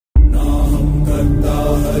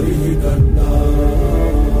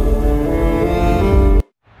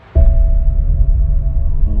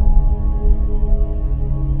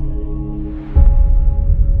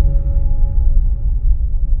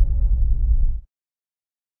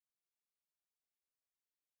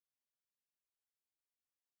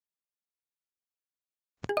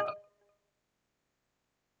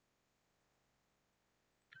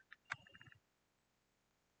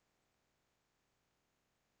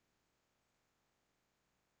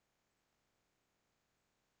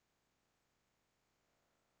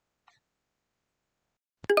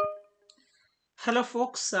Hello,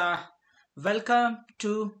 folks. Welcome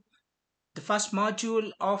to the first module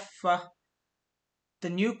of the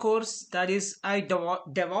new course that is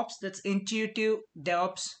DevOps. That's Intuitive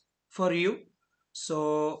DevOps for you.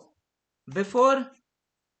 So, before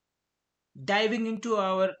diving into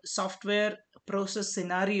our software process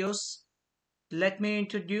scenarios, let me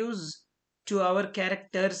introduce to our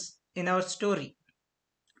characters in our story.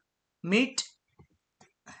 Meet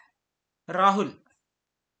Rahul,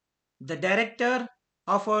 the director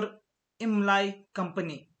of our Imlai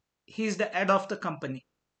company. He is the head of the company.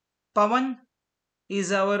 Pawan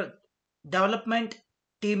is our development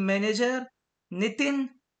team manager. Nitin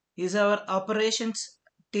is our operations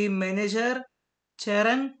team manager.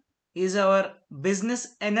 Charan is our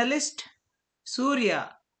business analyst. Surya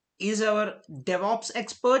is our DevOps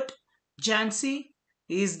expert. Jansi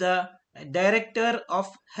is the director of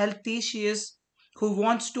health issues who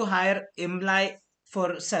wants to hire Imlai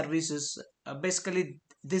for services. Basically,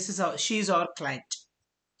 she is our client.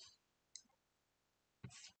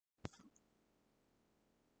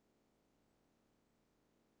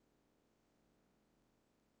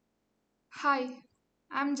 Hi,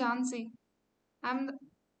 I'm Jansi. I'm the,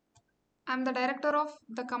 I'm the director of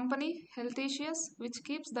the company Healthicious, which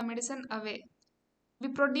keeps the medicine away. We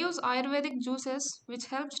produce Ayurvedic juices, which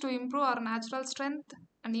helps to improve our natural strength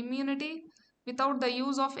and immunity without the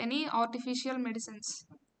use of any artificial medicines.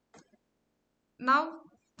 Now,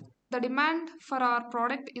 the demand for our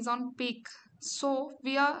product is on peak, so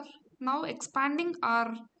we are now expanding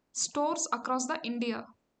our stores across the India.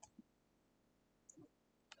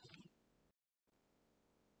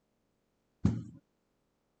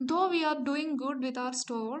 Though we are doing good with our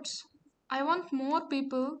stores, I want more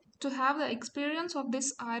people to have the experience of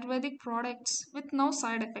these Ayurvedic products with no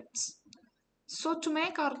side effects. So, to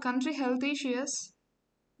make our country healthious,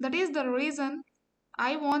 that is the reason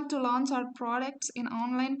I want to launch our products in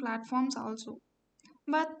online platforms also.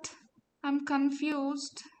 But I'm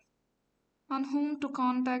confused on whom to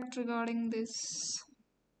contact regarding this.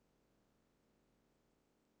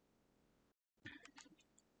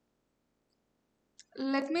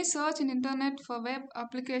 Let me search in internet for web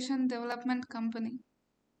application development company.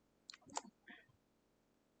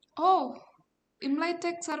 Oh, Imlai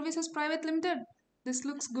Tech Services Private Limited. This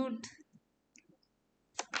looks good.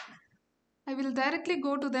 I will directly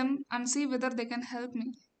go to them and see whether they can help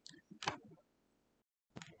me.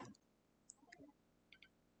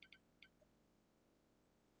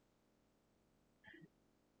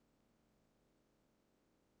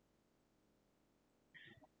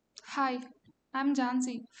 Hi, I'm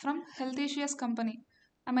Jansi from Healthicious Company.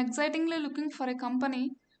 I'm excitingly looking for a company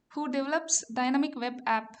who develops dynamic web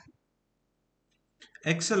app.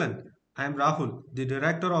 Excellent. I am Rahul, the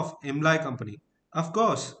director of Imlai Company. Of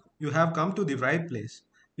course, you have come to the right place.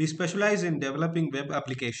 We specialize in developing web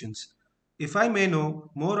applications. If I may know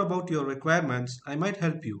more about your requirements, I might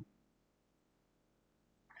help you.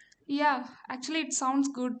 Yeah, actually it sounds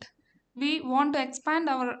good. We want to expand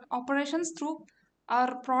our operations through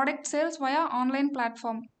our product sales via online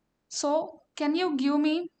platform. So, can you give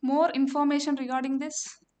me more information regarding this?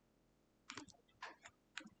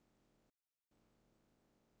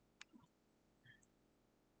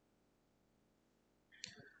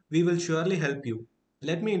 We will surely help you.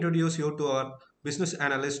 Let me introduce you to our business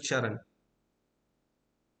analyst Sharan.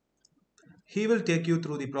 He will take you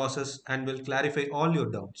through the process and will clarify all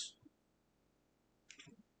your doubts.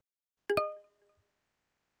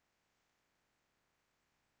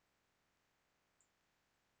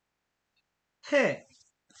 Hey,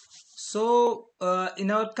 so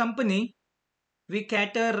in our company, we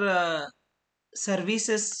cater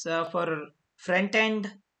services for front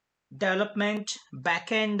end development,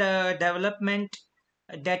 back end development,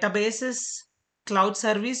 databases, cloud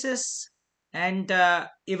services, and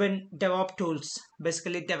even DevOps tools,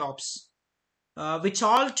 basically DevOps, which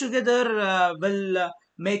all together will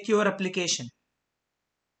make your application.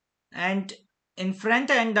 And in front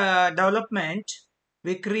end development,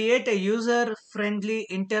 we create a user friendly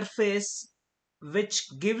interface which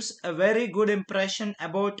gives a very good impression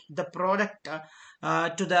about the product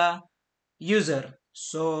to the user.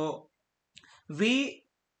 So we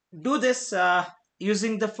do this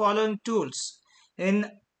using the following tools in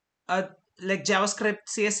uh, like JavaScript,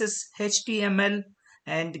 CSS, HTML,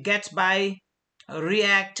 and Gatsby,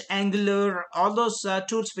 React, Angular, all those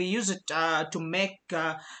tools. We use it to make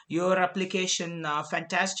your application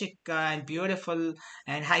fantastic and beautiful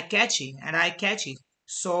and eye catchy.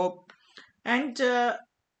 So, and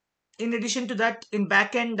in addition to that, in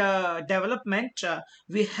backend development,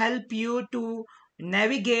 we help you to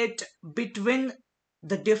navigate between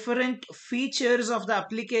the different features of the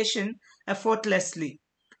application effortlessly.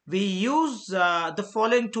 We use the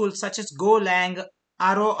following tools such as Golang,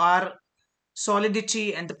 ROR,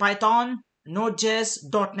 Solidity, and the Python, Node.js,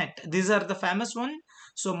 .NET. These are the famous one.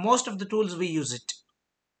 So most of the tools we use it.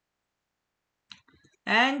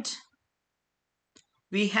 And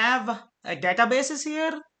we have databases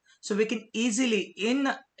here, so we can easily in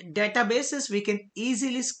databases we can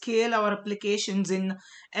easily scale our applications in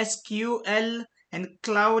SQL and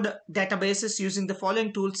cloud databases using the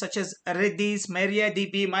following tools such as Redis,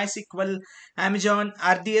 MariaDB, MySQL, Amazon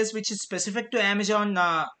RDS, which is specific to Amazon,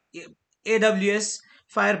 AWS,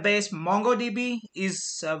 Firebase. MongoDB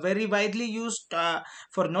is very widely used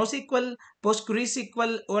for NoSQL,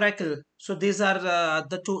 PostgreSQL, Oracle. So these are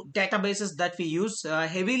the two databases that we use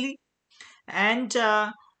heavily. And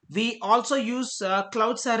we also use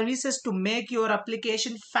cloud services to make your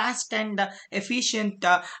application fast and efficient,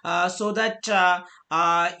 so that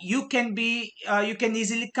you can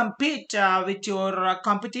easily compete with your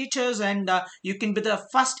competitors, and you can be the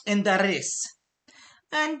first in the race.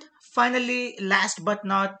 And finally, last but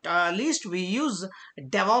not least, we use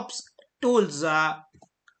DevOps tools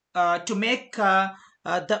to make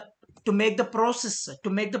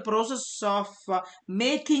the process of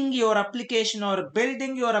making your application, or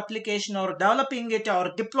building your application, or developing it,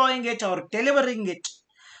 or deploying it, or delivering it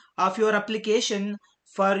of your application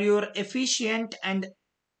for your efficient, and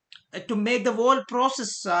to make the whole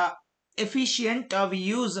process efficient, we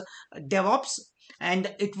use DevOps.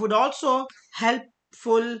 And it would also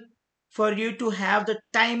helpful for you to have the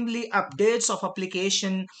timely updates of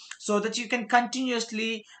application, so that you can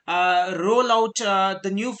continuously roll out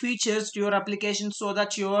the new features to your application, so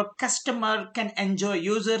that your customer can enjoy,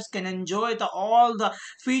 users can enjoy all the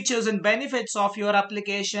features and benefits of your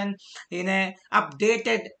application in a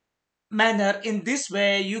updated manner. In this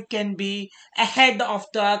way, you can be ahead of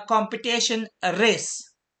the competition race.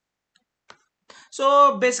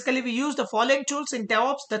 So basically, we use the following tools in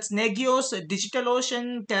DevOps. That's Nagios,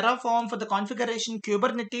 DigitalOcean, Terraform for the configuration,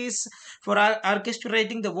 Kubernetes for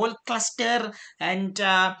orchestrating the whole cluster, and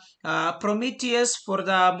Prometheus for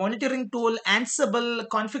the monitoring tool, Ansible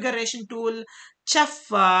configuration tool.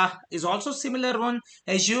 Chef is also similar one.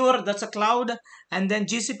 Azure, that's a cloud, and then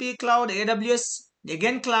GCP cloud, AWS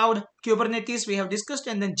again cloud, Kubernetes we have discussed,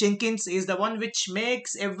 and then Jenkins is the one which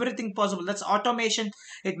makes everything possible. That's automation.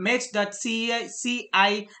 It makes that CI/CD,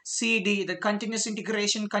 the continuous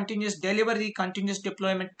integration, continuous delivery, continuous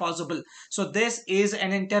deployment possible. So this is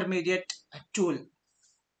an intermediate tool.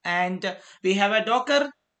 And we have a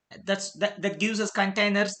Docker that gives us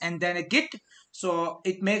containers, and then a Git, so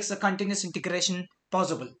it makes a continuous integration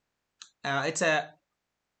possible. It's a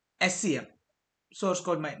SCM, source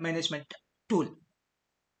code management tool.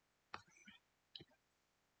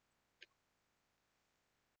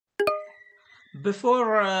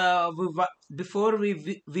 Before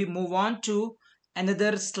we move on to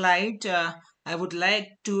another slide, I would like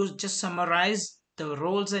to just summarize the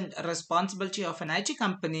roles and responsibility of an IT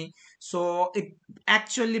company. So it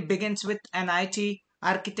actually begins with an IT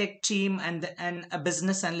architect team and a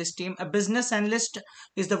business analyst team. A business analyst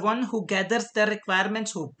is the one who gathers the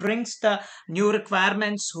requirements, who brings the new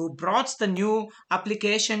requirements, who brought the new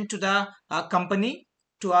application to the company,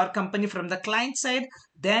 to our company from the client side.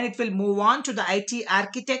 Then it will move on to the IT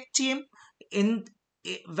architect team. In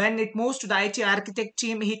When it moves to the IT architect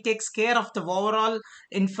team, he takes care of the overall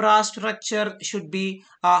infrastructure should be,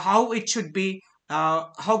 how it should be,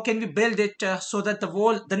 how can we build it, so that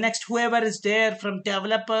the next whoever is there from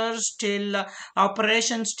developers till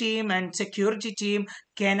operations team and security team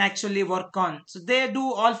can actually work on. So they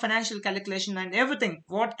do all financial calculation and everything,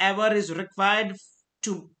 whatever is required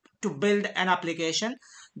to build an application,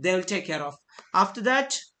 they will take care of. After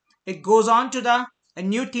that, it goes on to a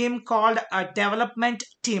new team called a development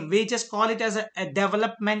team. We just call it as a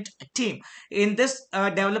development team. In this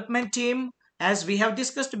development team, as we have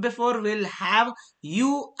discussed before, we'll have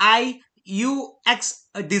UI UX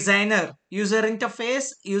designer, user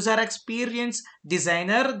interface, user experience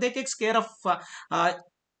designer. That takes care of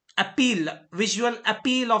appeal, visual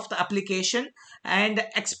appeal of the application, and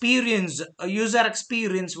experience, user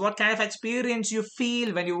experience, what kind of experience you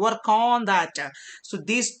feel when you work on that. So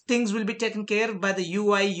these things will be taken care of by the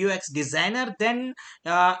UI/UX designer. Then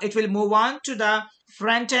it will move on to the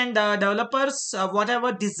front end developers.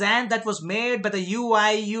 Whatever design that was made by the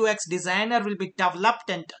UI/UX designer will be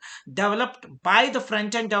developed by the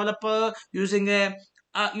front end developer using a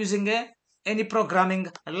any programming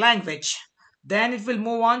language. Then it will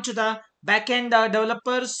move on to the backend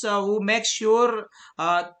developers uh, who make sure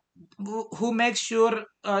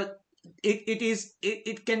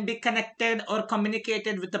it can be connected or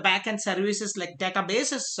communicated with the backend services like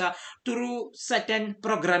databases through certain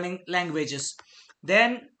programming languages.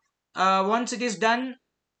 Then once it is done,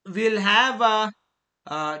 we'll have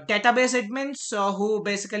database admins who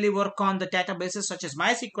basically work on the databases such as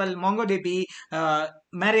MySQL, MongoDB,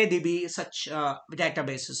 MariaDB, such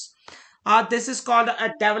databases. This is called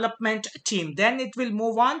a development team. Then it will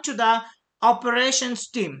move on to the operations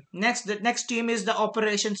team. The next team is the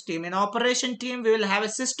operations team. In operation team, we will have a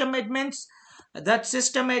system admins. That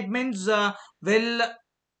system admins will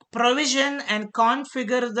provision and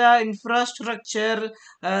configure the infrastructure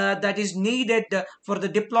that is needed for the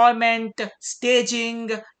deployment,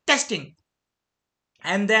 staging, testing.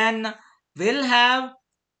 And then we'll have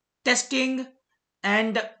testing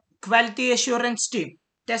and quality assurance team.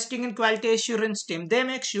 Testing and quality assurance team, they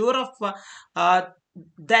make sure of uh,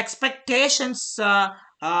 the expectations uh,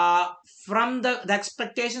 from the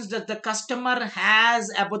expectations that the customer has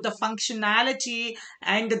about the functionality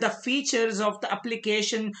and the features of the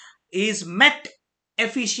application is met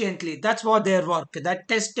efficiently. That's what their work, that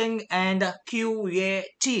testing and QA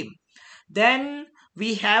team. Then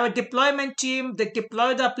we have a deployment team that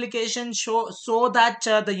deploy the application so that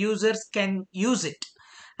the users can use it.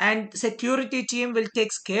 And security team will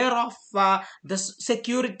takes care of the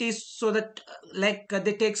security, so that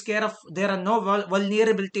they takes care of there are no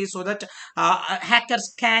vulnerabilities, so that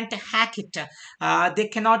hackers can't hack it. They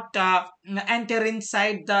cannot enter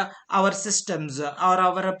inside our systems or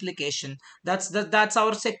our application. That's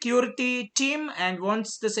our security team. And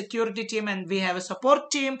once the security team, and we have a support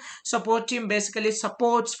team basically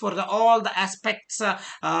supports for all the aspects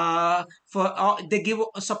they give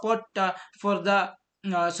support for the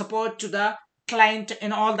support to the client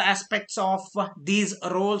in all the aspects of these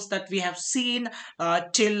roles that we have seen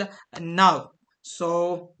till now.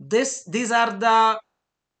 So these are the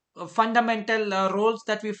fundamental roles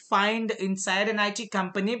that we find inside an IT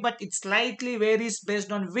company, but it slightly varies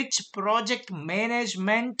based on which project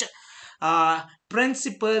management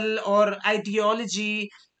principle or ideology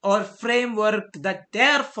or framework that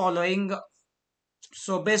they're following.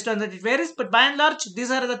 So based on that, it varies, but by and large,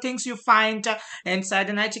 these are the things you find inside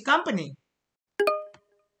an IT company.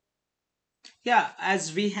 Yeah,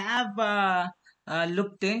 as we have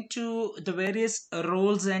looked into the various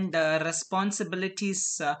roles and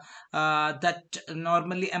responsibilities that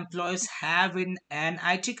normally employees have in an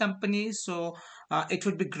IT company, so it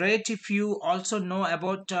would be great if you also know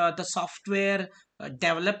about the software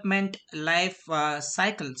development life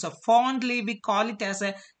cycle. So fondly, we call it as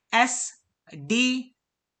a SDLC.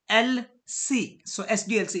 So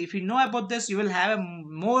SDLC, if you know about this, you will have a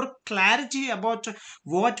more clarity about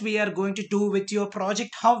what we are going to do with your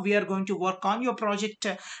project, how we are going to work on your project,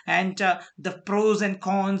 and the pros and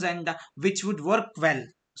cons, and which would work well.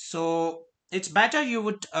 So it's better you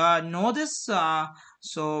would know this.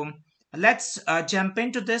 So let's jump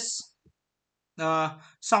into this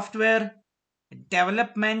software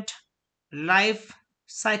development life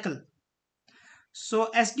cycle. So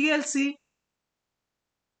SDLC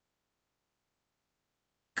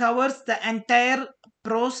covers the entire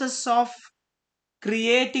process of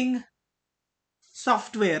creating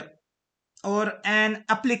software or an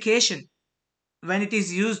application when it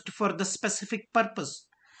is used for the specific purpose,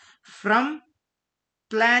 from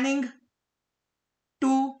planning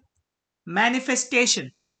to manifestation.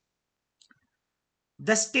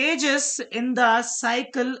 The stages in the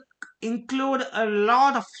cycle include a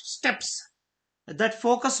lot of steps that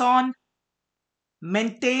focus on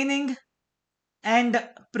maintaining and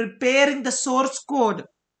preparing the source code.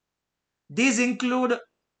 These include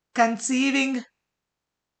conceiving,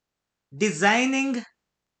 designing,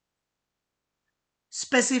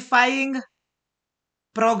 specifying,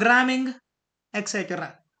 programming,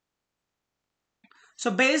 etc. So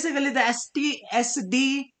basically,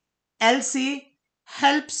 the SDLC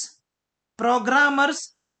helps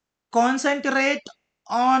programmers concentrate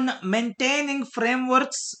on maintaining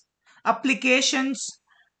frameworks, applications,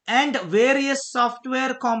 and various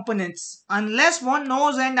software components. Unless one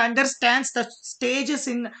knows and understands the stages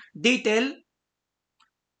in detail,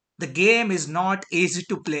 the game is not easy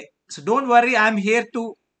to play. So don't worry, I'm here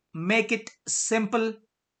to make it simple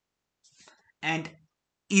and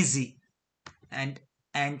easy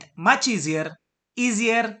and much easier,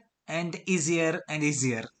 easier and easier and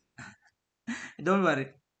easier. Don't worry.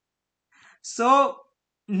 So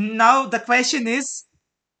now the question is,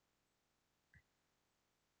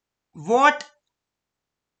 what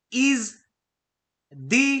is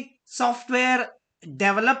the software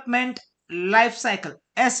development life cycle,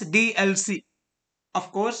 SDLC?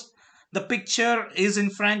 Of course, the picture is in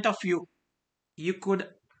front of you. You could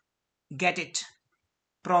get it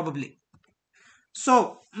probably.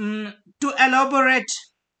 So, to elaborate,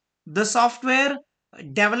 the software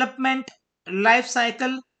development life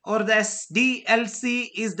cycle, or the SDLC,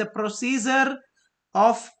 is the procedure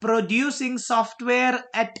of producing software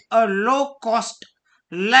at a low cost,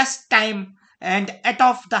 less time, and at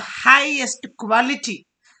of the highest quality.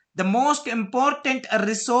 The most important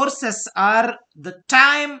resources are the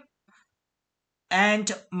time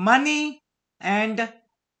and money, and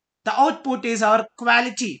the output is our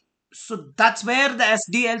quality. So that's where the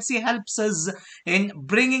SDLC helps us in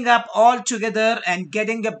bringing up all together and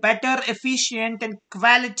getting a better, efficient, and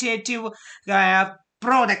qualitative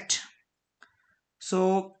product.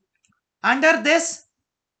 So under this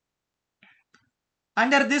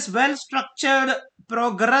under this well structured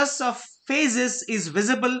progress of phases is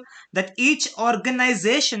visible that each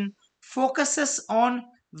organization focuses on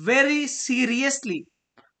very seriously.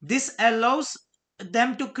 This allows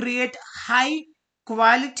them to create high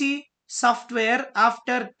quality software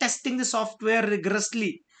after testing the software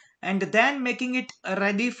rigorously and then making it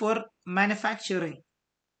ready for manufacturing.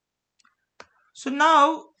 So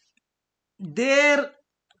now there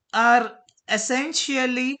are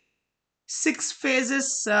essentially 6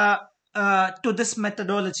 phases to this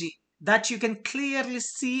methodology that you can clearly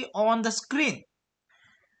see on the screen,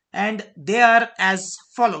 and they are as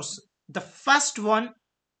follows. The first one,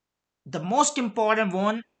 the most important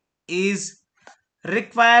one, is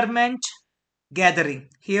requirement gathering.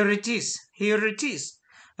 Here it is. Here it is.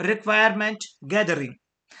 Requirement gathering.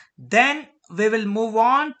 Then we will move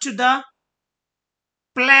on to the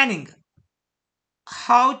planning.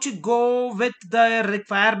 How to go with the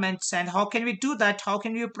requirements and how can we do that? How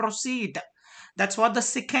can we proceed? That's what the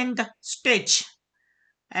second stage.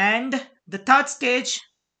 And the third stage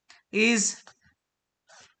is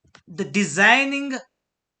the designing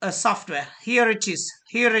a software. Here it is.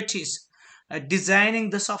 Here it is. Designing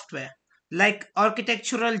the software, like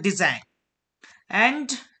architectural design. And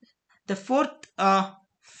the fourth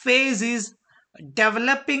phase is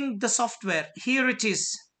developing the software. Here it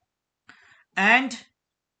is. And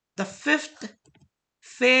the fifth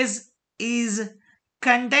phase is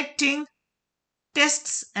conducting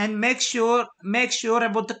tests and make sure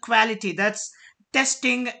about the quality. That's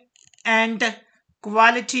testing and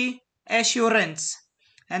quality assurance.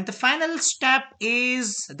 And the final step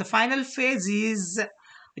is the final phase is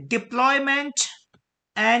deployment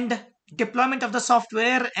and deployment of the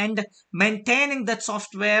software and maintaining that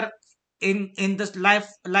software in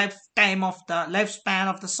the lifetime of the lifespan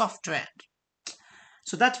of the software.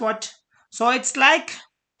 So that's what. So it's like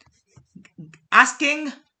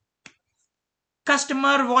asking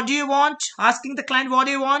customer what do you want, asking the client what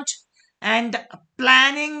do you want, and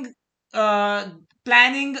planning uh,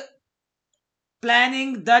 planning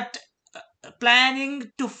planning that planning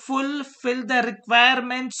to fulfill the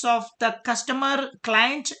requirements of the customer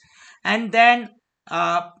client, and then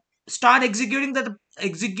uh, start executing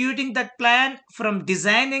that plan from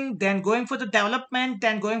designing, then going for the development,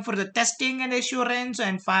 then going for the testing and assurance,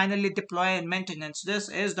 and finally deploy and maintenance. This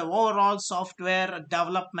is the overall software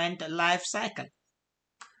development life cycle.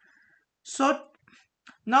 So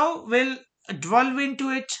now we'll delve into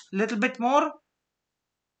it a little bit more.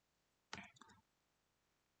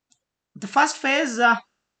 The first phase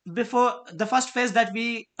before the first phase that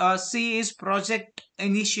we see is project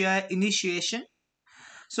initiation.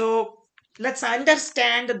 So let's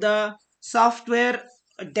understand the software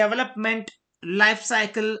development life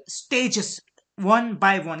cycle stages one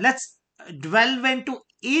by one. Let's delve into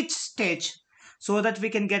each stage so that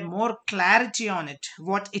we can get more clarity on it,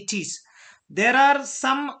 what it is. There are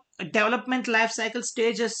some development life cycle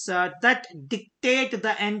stages that dictate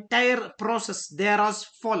the entire process. They are as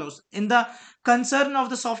follows. In the concern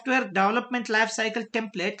of the software development life cycle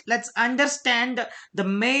template, let's understand the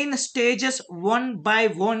main stages one by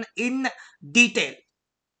one in detail.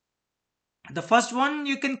 The first one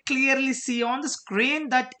you can clearly see on the screen,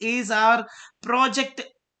 that is our project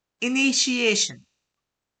initiation.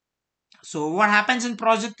 So what happens in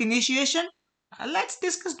project initiation? Let's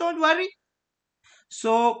discuss, don't worry.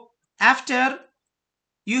 So after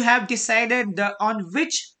you have decided on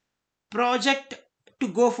which project to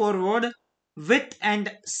go forward with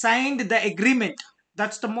and signed the agreement.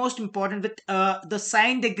 That's the most important. With the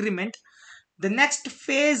signed agreement, the next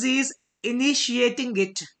phase is initiating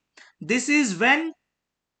it. This is when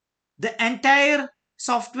the entire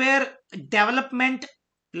software development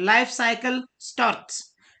life cycle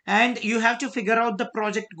starts, and you have to figure out the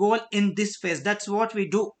project goal in this phase. That's what we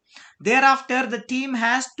do. Thereafter, the team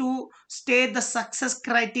has to state the success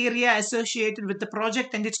criteria associated with the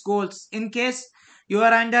project and its goals. In case you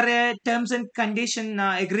are under a terms and condition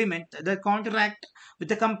agreement, the contract with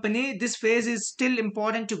the company, this phase is still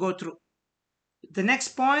important to go through. The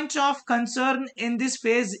next point of concern in this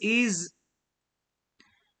phase is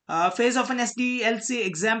phase of an SDLC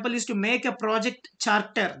example is to make a project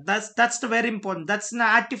charter. That's the very important. That's an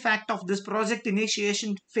artifact of this project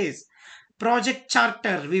initiation phase. Project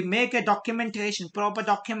charter. We make a documentation, proper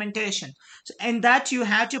documentation. So, and that you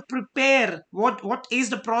have to prepare. What is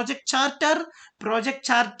the project charter? Project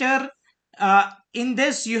charter. In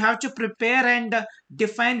this, you have to prepare and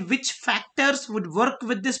define which factors would work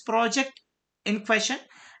with this project in question.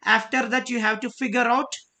 After that, you have to figure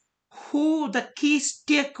out who the key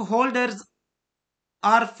stakeholders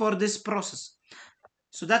are for this process.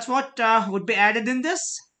 So that's what would be added in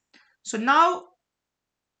this. So now,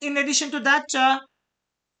 in addition to that,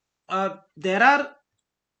 there are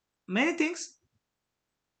many things.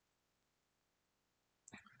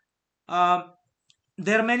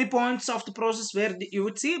 There are many points of the process where you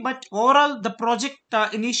would see, but overall, the project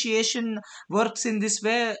initiation works in this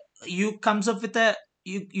way. You comes up with a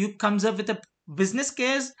business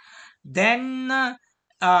case, then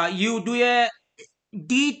you do a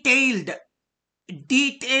detailed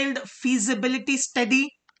feasibility study.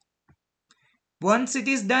 Once it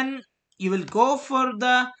is done, you will go for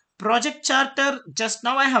the project charter. Just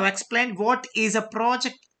now I have explained what is a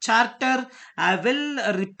project charter. I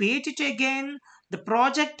will repeat it again. The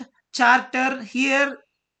project charter, here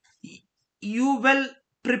you will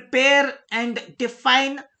prepare and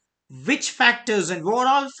define which factors and what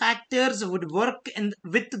all factors would work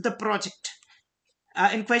with the project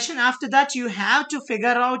in question. After that, you have to figure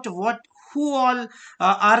out who all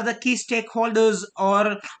are the key stakeholders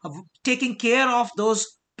or taking care of those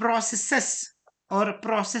process.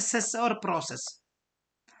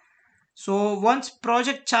 So once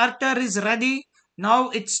project charter is ready, now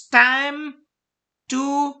it's time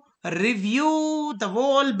to review the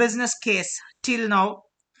whole business case till now.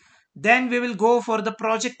 Then we will go for the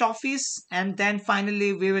project office, and then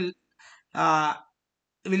finally we will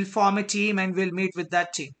form a team and we'll meet with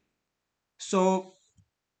that team. So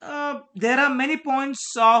there are many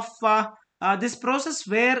points of this process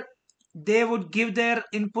where they would give their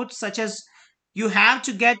input, such as you have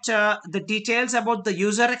to get the details about the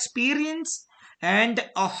user experience and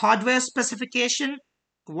a hardware specification,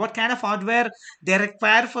 what kind of hardware they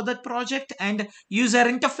require for that project, and user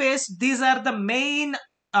interface. These are the main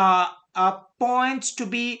points to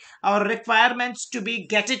be, or requirements to be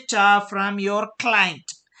get it from your client.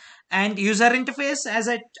 And user interface, as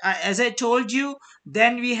I told you,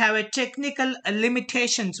 then we have a technical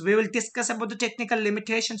limitations. We will discuss about the technical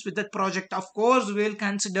limitations with that project. Of course, we will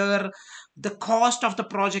consider the cost of the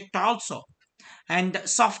project also, and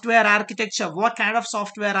software architecture, what kind of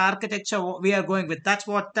software architecture we are going with. That's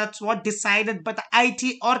what decided by the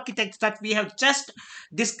IT architects that we have just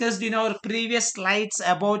discussed in our previous slides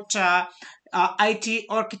about IT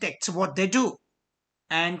architects, what they do,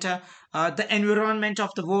 and the environment of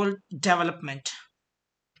the whole development.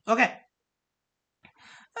 Okay.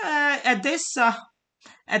 At this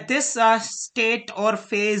state or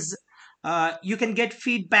phase, you can get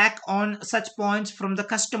feedback on such points from the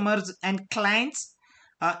customers and clients.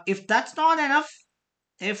 If that's not enough,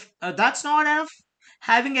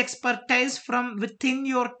 having expertise from within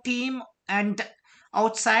your team and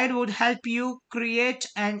outside would help you create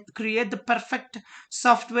the perfect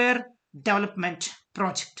software development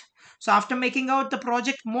project. So after making out the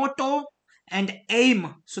project motto and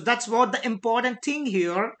aim, so that's what the important thing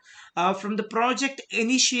here. From the project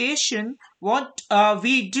initiation, what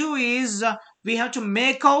we do is we have to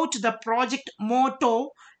make out the project motto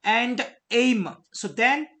and aim. So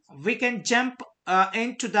then we can jump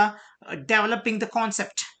into the developing the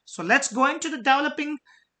concept. So let's go into the developing.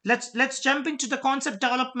 Let's jump into the concept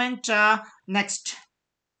development next.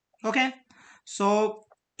 Okay. So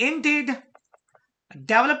indeed,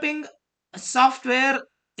 developing software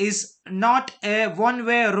is not a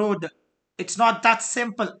one-way road. It's not that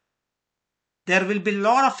simple. There will be a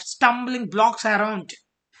lot of stumbling blocks around.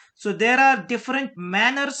 So there are different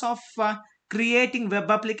manners of creating web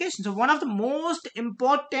applications. So one of the most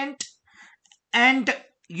important and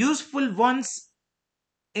useful ones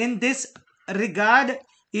in this regard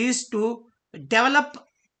is to develop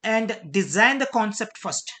and design the concept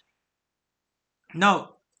first. Now,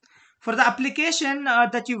 for the application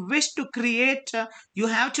that you wish to create, you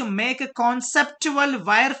have to make a conceptual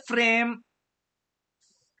wireframe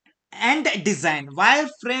and design.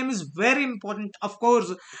 Wireframe is very important. Of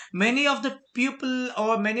course, many of the people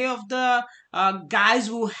or many of the guys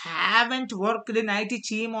who haven't worked in IT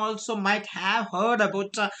team also might have heard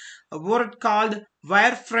about a word called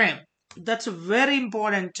wireframe. That's very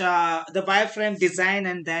important, the wireframe design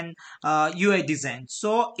and then UI design.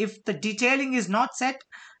 So if the detailing is not set,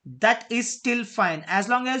 that is still fine as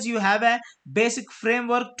long as you have a basic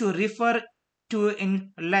framework to refer to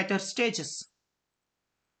in later stages.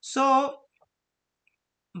 So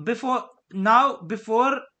before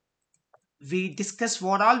we discuss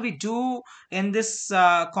what all we do in this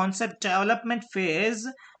concept development phase,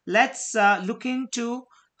 let's look into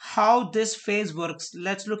how this phase works.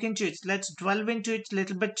 Let's look into it. Let's delve into it a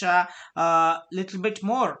little bit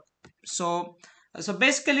more. So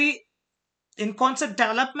basically, in concept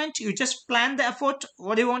development, you just plan the effort.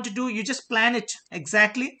 What do you want to do? You just plan it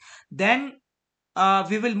exactly. Then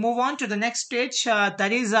we will move on to the next stage.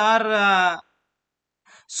 That is our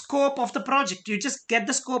scope of the project. You just get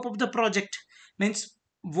the scope of the project, means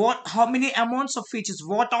what, how many amounts of features,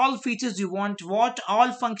 what all features you want, what all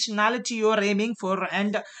functionality you are aiming for,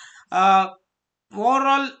 and uh,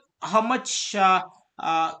 overall how much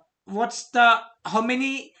what's the how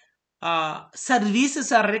many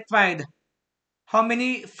services are required, how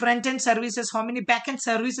many front end services, how many back end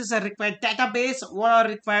services are required, database what are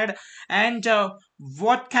required, and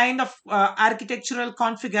what kind of architectural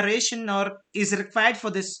configuration or is required for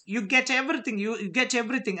this. You get everything. You get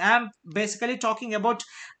everything. I'm basically talking about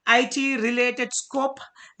IT related scope,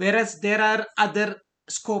 whereas there are other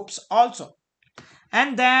scopes also.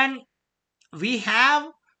 And then we have,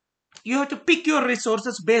 you have to pick your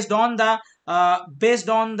resources based on the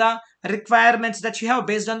requirements that you have,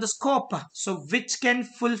 based on the scope, so which can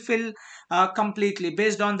fulfill completely.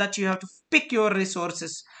 Based on that, you have to pick your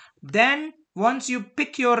resources. Then once you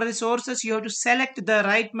pick your resources, you have to select the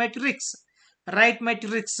right metrics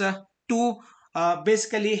to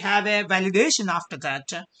basically have a validation after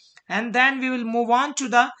that. And then we will move on to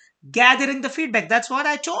the gathering the feedback. That's what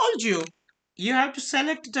I told you. You have to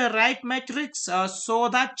select the right metrics so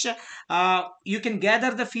that you can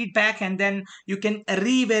gather the feedback and then you can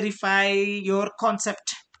re-verify your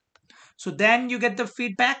concept. So then you get the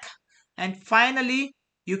feedback, and finally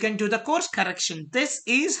you can do the course correction. This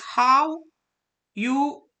is how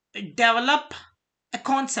you develop a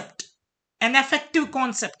concept, an effective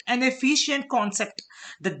concept, an efficient concept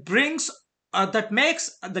that brings that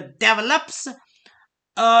makes that develops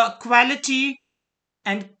quality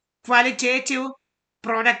and qualitative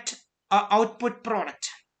product output product.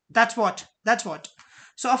 That's what.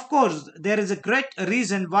 So of course there is a great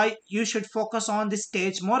reason why you should focus on this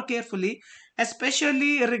stage more carefully,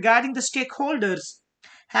 especially regarding the stakeholders.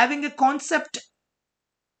 Having a concept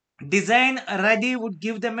design ready would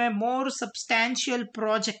give them a more substantial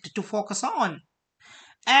project to focus on,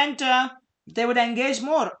 and they would engage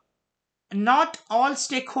more. Not all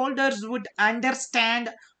stakeholders would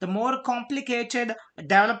understand the more complicated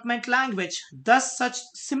development language. Thus, such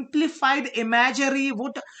simplified imagery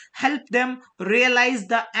would help them realize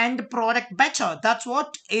the end product better. That's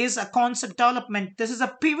what is a concept development. This is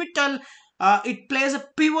a pivotal, it plays a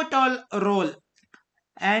pivotal role.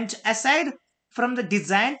 And aside from the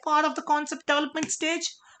design part of the concept development stage,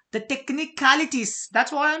 the technicalities,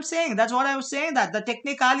 that's what I'm saying. That's what I was saying, that the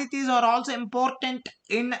technicalities are also important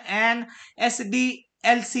in an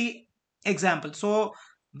SDLC example. So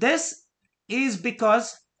this is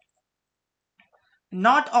because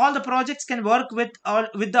not all the projects can work with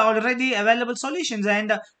the already available solutions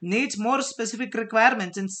and needs more specific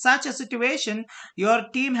requirements. In such a situation, your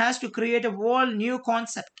team has to create a whole new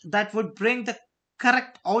concept that would bring the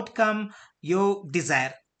correct outcome you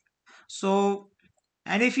desire. So,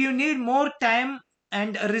 and if you need more time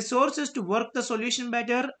and resources to work the solution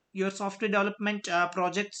better, your software development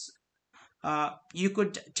projects, you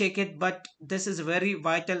could take it, but this is a very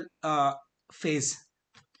vital phase.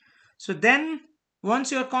 So then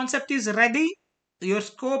once your concept is ready, your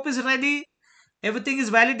scope is ready, everything is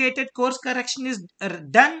validated, course correction is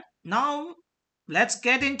done. Now let's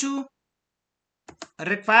get into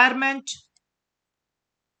requirement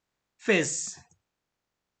phase.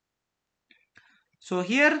 So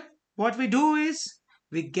here what we do is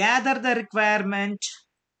we gather the requirement.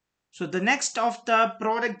 So the next of the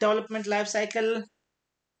product development life cycle,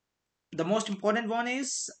 the most important one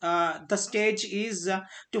is the stage is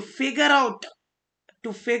to figure out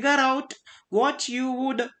to figure out what you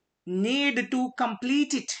would need to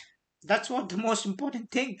complete it. That's what the most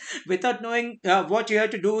important thing. Without knowing what you have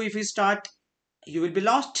to do, if you start, you will be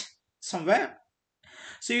lost somewhere.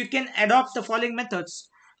 So you can adopt the following methods.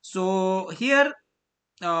 So here,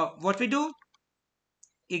 what we do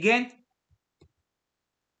again,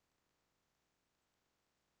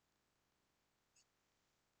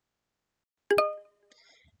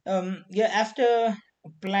 yeah, after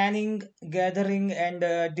planning, gathering,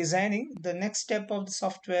 and designing, the next step of the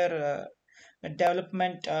software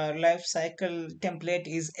development life cycle template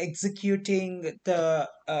is executing the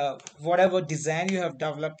whatever design you have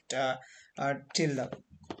developed till now.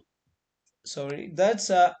 Sorry,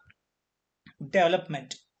 that's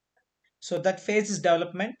development. So that phase is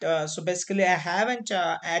development. So basically, I haven't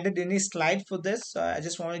added any slide for this. I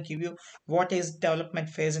just want to give you what is development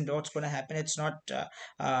phase and what's going to happen. It's not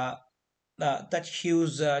uh, that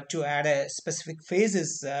huge to add a specific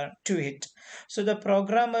phases to it. So the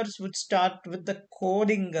programmers would start with the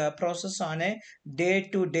coding process on a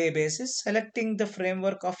day-to-day basis, selecting the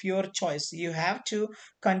framework of your choice. You have to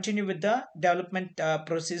continue with the development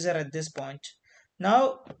procedure at this point.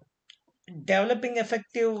 Now, developing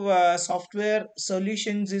effective software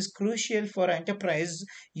solutions is crucial for enterprise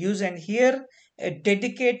use, and here a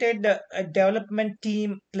dedicated development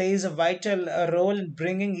team plays a vital role in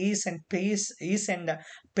bringing ease and pace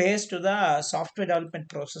to the software development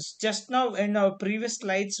process. Just now, in our previous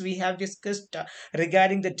slides, we have discussed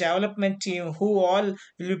regarding the development team, who all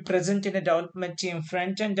will be present in a development team: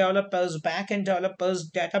 front end developers, back end developers,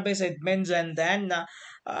 database admins, and then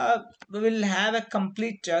uh, we will have a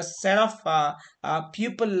complete set of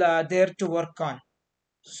people there to work on.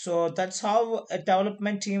 So that's how a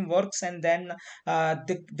development team works, and then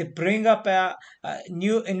they bring up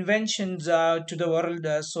new inventions to the world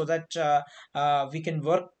so that we can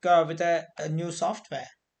work with a new software.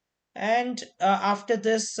 And after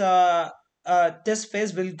this this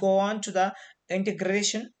phase will go on to the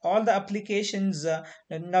integration. All the applications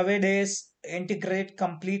nowadays integrate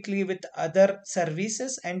completely with other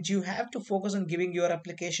services, and you have to focus on giving your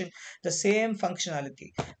application the same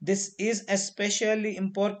functionality. This is especially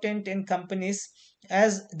important in companies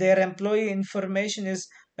as their employee information is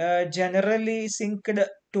generally synced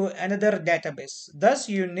to another database. Thus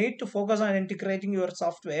you need to focus on integrating your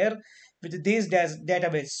software with these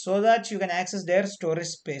database so that you can access their storage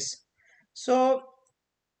space. So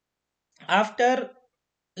after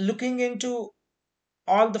looking into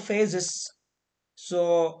all the phases,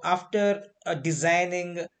 so after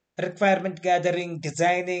designing, requirement gathering,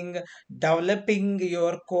 designing, developing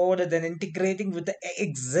your code, then integrating with the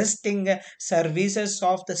existing services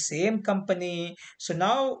of the same company, so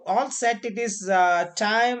now all set, it is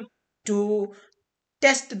time to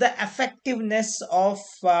test the effectiveness of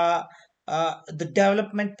the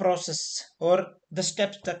development process or the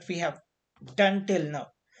steps that we have done till now.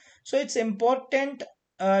 So it's important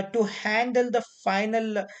to handle the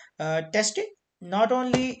final testing. Not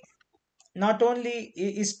only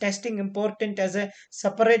is testing important as a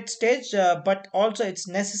separate stage, but also it's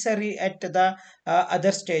necessary at the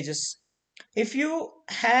other stages. If you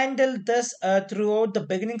handle this throughout the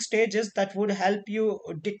beginning stages, that would help you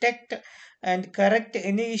detect and correct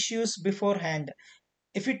any issues beforehand.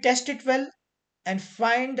 If you test it well and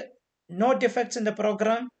find no defects in the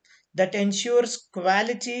program, that ensures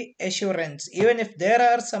quality assurance. Even if there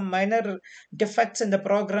are some minor defects in the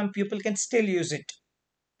program, people can still use it.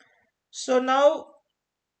 So now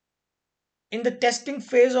in the testing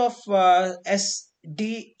phase of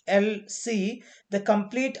SDLC, the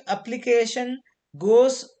complete application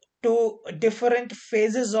goes to different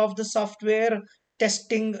phases of the software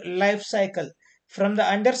testing life cycle. From the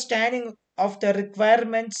understanding of the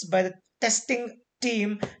requirements by the testing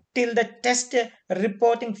team till the test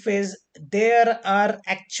reporting phase, there are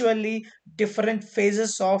actually different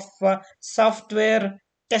phases of software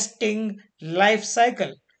testing life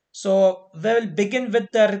cycle. So we will begin with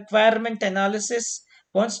the requirement analysis.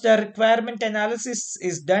 Once the requirement analysis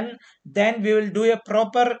is done, then we will do a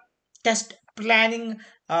proper test planning.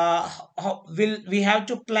 How will we have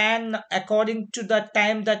to plan according to the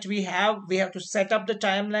time that we have? We have to set up the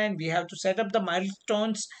timeline. We have to set up the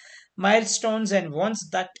milestones, and once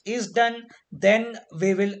that is done, then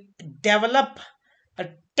we will develop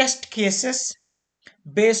test cases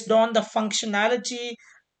based on the functionality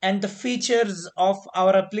and the features of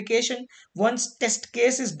our application. Once test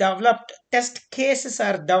cases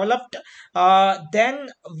are developed, then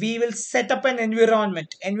we will set up an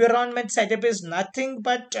environment setup is nothing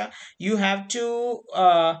but you have to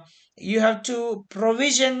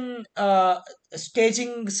provision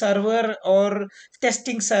staging server or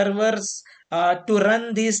testing servers to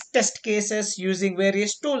run these test cases using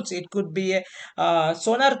various tools. It could be a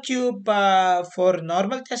Sonar Cube for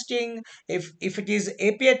normal testing. If it is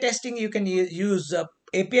API testing, you can use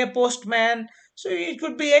API Postman. So it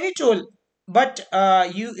could be any tool, but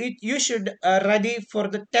you should ready for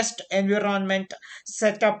the test environment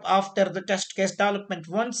setup after the test case development.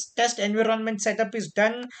 Once test environment setup is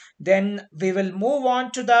done, then we will move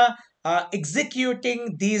on to the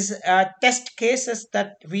executing these test cases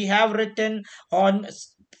that we have written on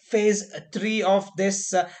phase 3 of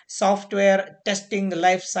this software testing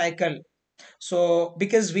life cycle. So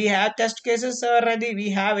because we have test cases already, we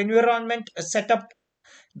have environment set up,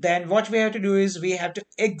 then what we have to do is we have to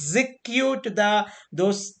execute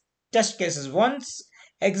those test cases. Once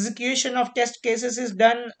execution of test cases is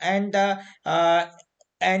done, and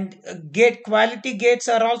gate quality gates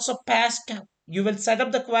are also passed, you will set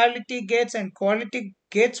up the quality gates, and quality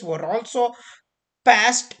gates were also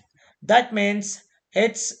passed. That means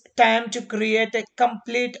it's time to create a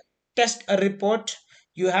complete test report.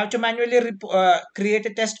 You have to manually create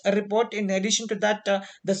a test report. In addition to that,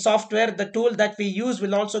 the software, the tool that we use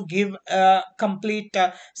will also give a complete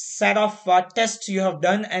set of tests you have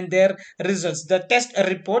done and their results, the test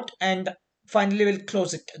report, and finally we'll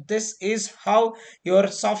close it. This is how your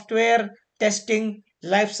software testing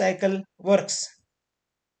life cycle works.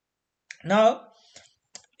 Now,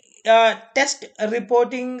 test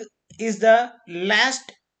reporting is the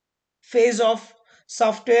last phase of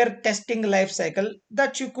software testing life cycle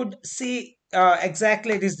that you could see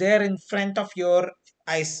exactly. It is there in front of your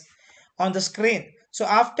eyes on the screen. So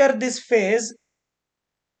after this phase,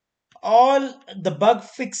 all the bug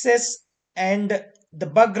fixes and the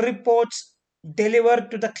bug reports delivered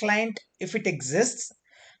to the client if it exists,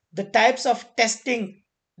 the types of testing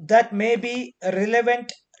that may be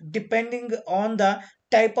relevant depending on the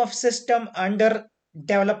type of system under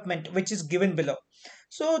development, which is given below.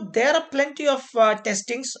 So there are plenty of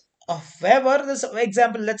testings. However, this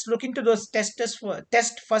example, let's look into those test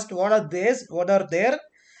first. What are these? What are there?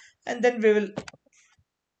 And then we will.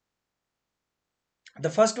 The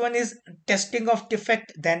first one is testing of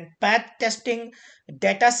defect, then path testing,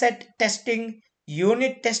 dataset testing,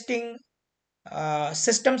 unit testing,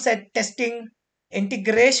 system set testing,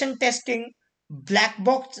 integration testing, black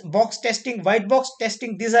box testing, white box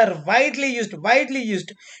testing. These are widely used. Widely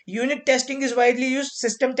used. Unit testing is widely used.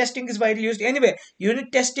 System testing is widely used. Anyway, unit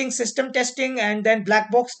testing, system testing, and then black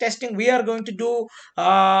box testing we are going to do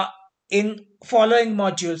in following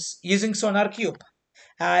modules using Sonar Cube.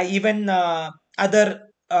 Even other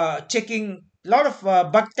checking lot of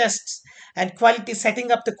bug tests and quality,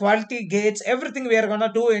 setting up the quality gates, everything we are going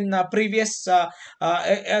to do in previous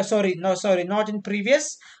sorry, not in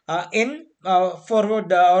previous, in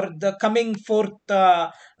forward or the coming forth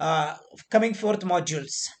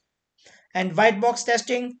modules. And white box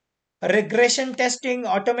testing, regression testing,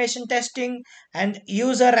 automation testing, and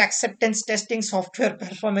user acceptance testing, software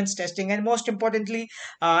performance testing, and most importantly,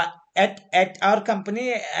 at our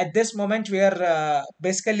company at this moment we are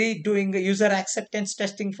basically doing user acceptance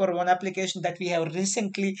testing for one application that we have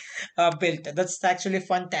recently built. That's actually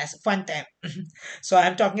fun time. So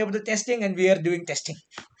I'm talking about the testing and we are doing testing.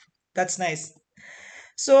 That's nice.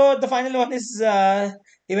 So the final one is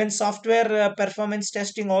even software performance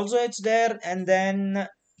testing also, it's there. And then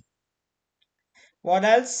what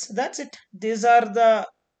else? That's it. These are the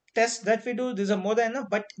tests that we do. These are more than enough,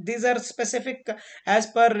 but these are specific as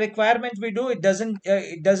per requirement we do. It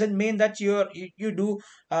doesn't mean that you do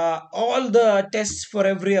all the tests for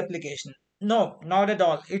every application. No, not at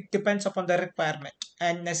all. It depends upon the requirement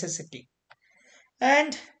and necessity.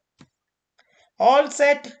 And all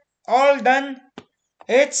set, all done.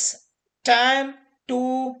 It's time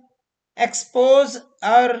to expose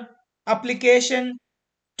our application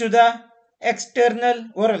to the external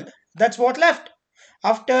world. That's what left.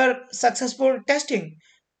 After successful testing,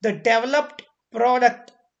 the developed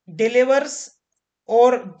product delivers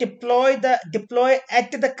or deploy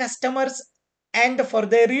at the customers and for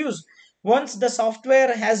their use. Once the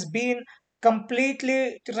software has been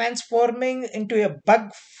completely transforming into a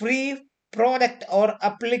bug-free product or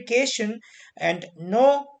application, and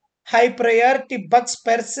no high priority bugs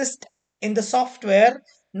persist in the software,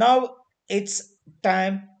 now it's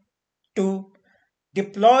time to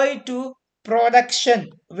deploy to production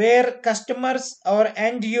where customers or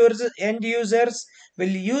end users will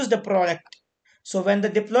use the product. So when the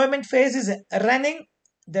deployment phase is running,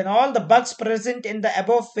 then all the bugs present in the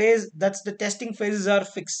above phase, that's the testing phases, are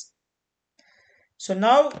fixed. So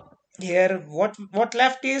now here what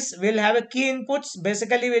left is we'll have a key inputs.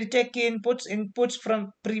 Basically we'll take key inputs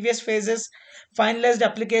from previous phases, finalized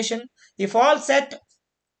application. If all set,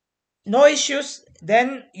 no issues,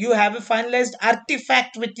 then you have a finalized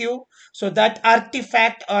artifact with you. So that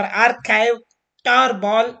artifact or archive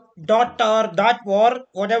tarball .tar.war,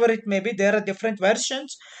 whatever it may be, there are different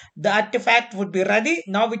versions. The artifact would be ready.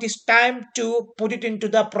 Now it is time to put it into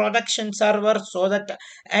the production server so that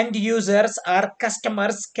end users or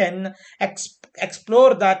customers can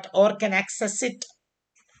explore that or can access it.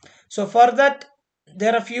 So for that,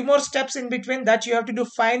 there are a few more steps in between that you have to do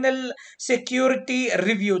final security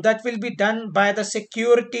review that will be done by the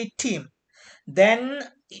security team. Then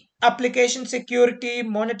application security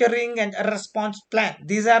monitoring and a response plan.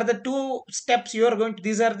 These are the two steps you are going to,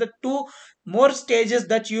 these are the two more stages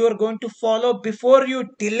that you are going to follow before you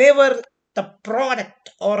deliver the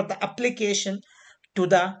product or the application to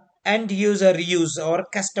the end user use or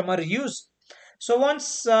customer use. So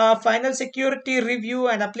once final security review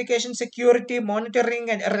and application security monitoring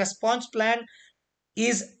and a response plan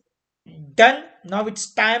is done, now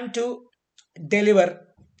it's time to deliver.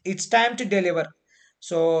 It's time to deliver.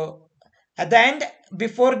 So at the end,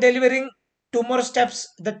 before delivering, two more steps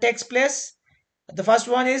that takes place. The first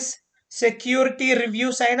one is security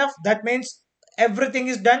review sign off. That means everything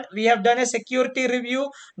is done. We have done a security review.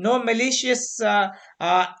 No malicious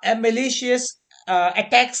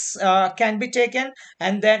attacks can be taken,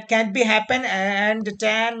 and that can be happen, and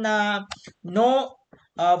then no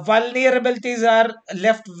vulnerabilities are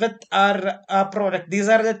left with our product. These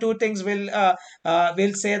are the two things we'll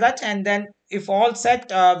say that, and then if all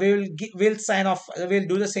set, we'll sign off. We'll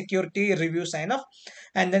do the security review sign off,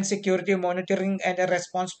 and then security monitoring and a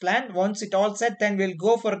response plan. Once it all set, then we'll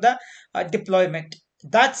go for the deployment.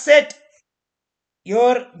 That's it.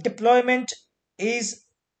 Your deployment is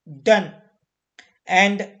done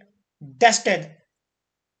and dusted.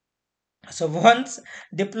 So once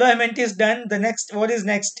deployment is done, the next, what is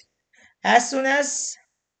next? As soon as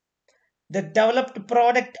the developed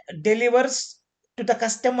product delivers to the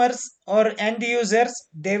customers or end users,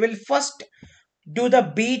 they will first do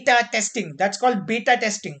the beta testing. That's called beta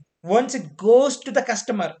testing. Once it goes to the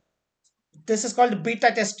customer, this is called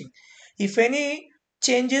beta testing. If any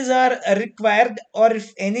changes are required or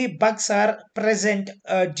if any bugs are present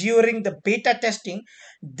during the beta testing,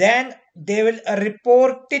 then they will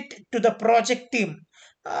report it to the project team.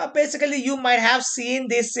 Basically, you might have seen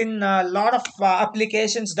this in a lot of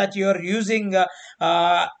applications that you are using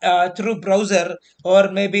through browser,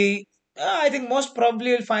 or maybe I think most probably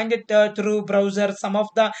you'll find it through browser. Some of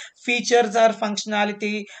the features or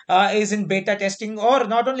functionality is in beta testing. Or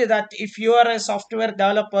not only that, if you are a software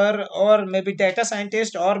developer or maybe data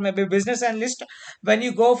scientist or maybe business analyst, when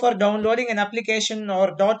you go for downloading an application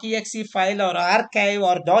or .exe file or archive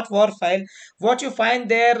or .war file, what you find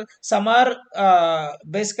there, some are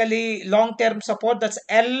basically long term support, that's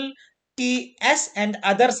LTS, and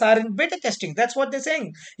others are in beta testing. That's what they're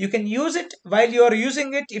saying. You can use it. While you are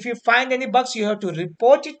using it, if you find any bugs, you have to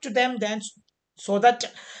report it to them, then so that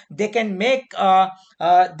they can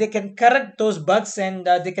they can correct those bugs, and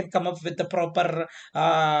they can come up with the proper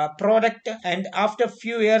product. And after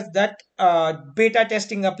few years, that beta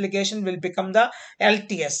testing application will become the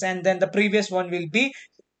LTS, and then the previous one will be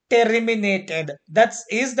terminated. That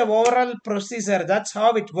is the overall procedure. That's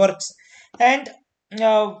how it works. And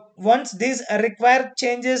once these required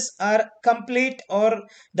changes are complete or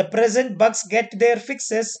the present bugs get their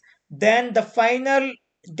fixes, then the final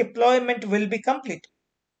deployment will be complete.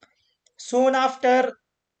 Soon after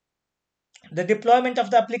the deployment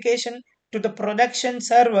of the application to the production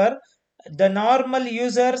server, the normal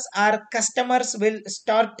users or customers will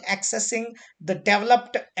start accessing the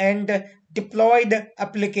developed and deployed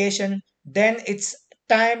application. Then it's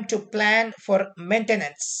time to plan for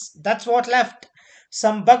maintenance. That's what left.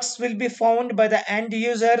 Some bugs will be found by the end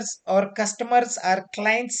users or customers or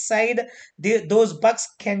client side. Those bugs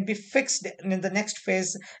can be fixed in the next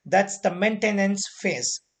phase. That's the maintenance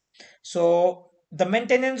phase. So the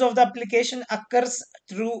maintenance of the application occurs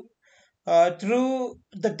through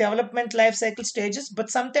the development life cycle stages, but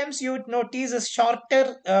sometimes you would notice a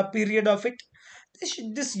shorter period of it.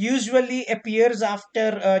 This usually appears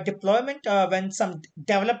after deployment, when some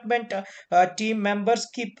development team members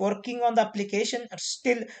keep working on the application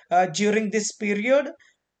still during this period.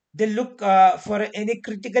 They look for any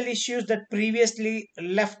critical issues that previously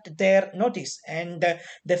left their notice, and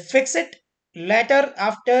they fix it later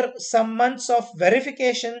after some months of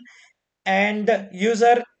verification and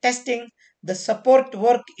user testing. The support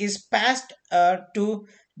work is passed to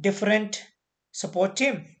different support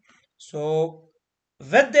team. So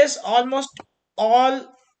with this, almost all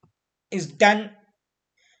is done.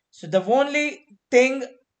 So the only thing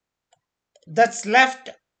that's left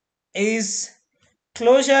is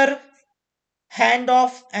closure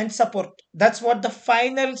handoff and support. That's what the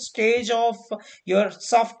final stage of your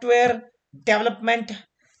software development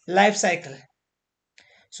life cycle.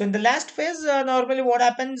 So in the last phase, normally what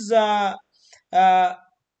happens, uh,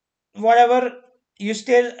 whatever, you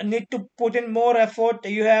still need to put in more effort.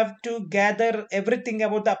 You have to gather everything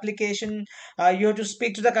about the application. You have to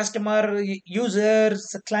speak to the customer,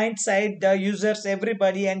 users, client side users,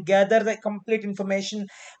 everybody, and gather the complete information.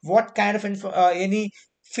 What kind of any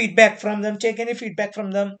feedback from them, take any feedback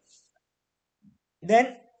from them,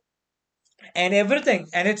 then, and everything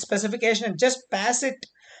and its specification, and just pass it,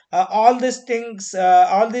 all these things,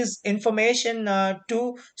 all this information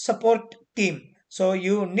to support team. So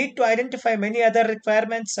you need to identify many other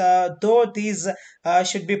requirements, though these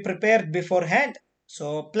should be prepared beforehand.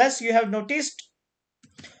 So plus you have noticed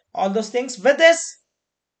all those things. With this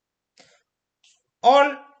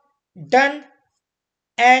all done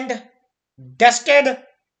and dusted,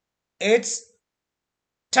 it's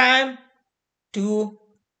time to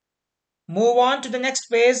move on to the next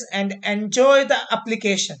phase and enjoy the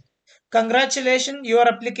application. Congratulations, your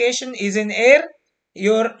application is in air.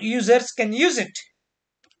 Your users can use it.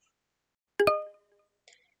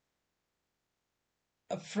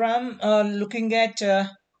 From looking at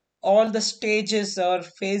all the stages or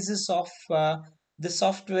phases of the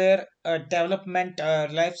software development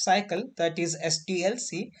life cycle, that is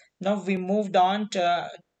SDLC, now we moved on to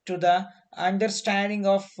the understanding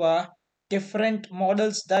of different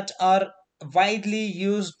models that are widely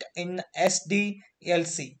used in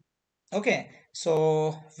SDLC. Okay,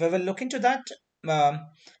 so we will look into that. Um,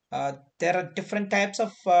 there are different types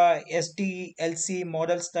of SDLC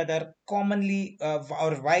models that are commonly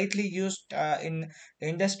or widely used in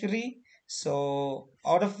industry. So,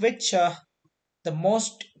 out of which the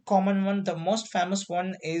most common one, the most famous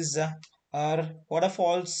one is our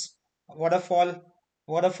waterfall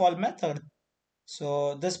waterfall method.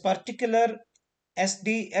 So, this particular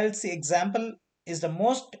SDLC example is the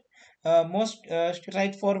most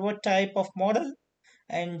straightforward type of model,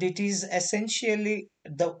 and it is essentially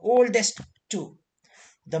the oldest too.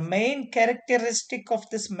 The main characteristic of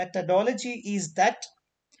this methodology is that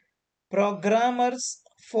programmers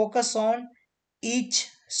focus on each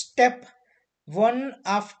step one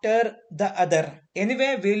after the other.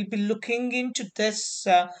 Anyway, we'll be looking into this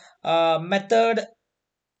method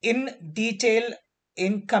in detail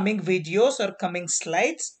in coming videos or coming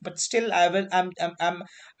slides, but still I'm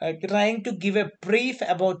trying to give a brief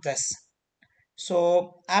about this.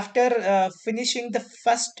 So after finishing the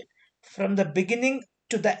first, from the beginning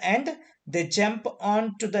to the end, they jump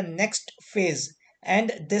on to the next phase,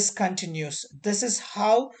 and this continues. This is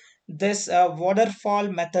how this waterfall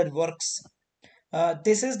method works.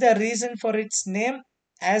 This is the reason for its name,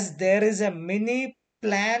 as there is a mini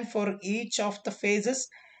plan for each of the phases,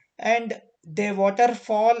 and they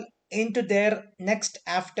waterfall into their next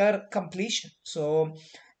after completion. So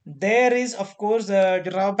there is, of course, a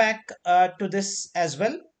drawback to this as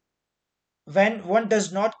well. When one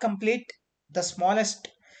does not complete the smallest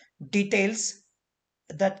details,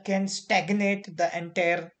 that can stagnate the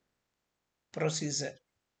entire procedure.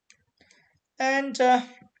 And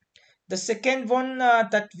the second one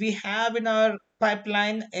that we have in our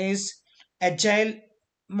pipeline is agile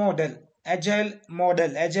model. Agile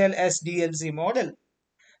SDLC model.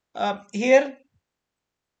 Here,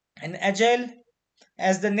 an agile,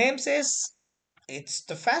 as the name says, it's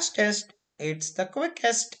the fastest, it's the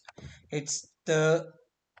quickest, it's the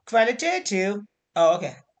qualitative. Oh,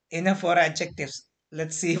 okay, enough for adjectives.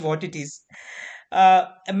 Let's see what it is. A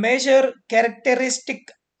major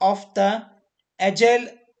characteristic of the agile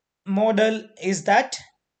model is that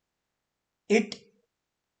it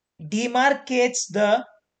demarcates the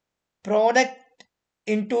product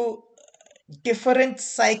into different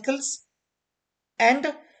cycles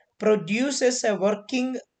and produces a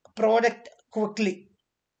working product quickly.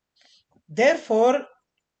 Therefore,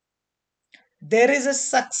 there is a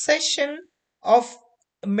succession of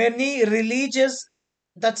many releases.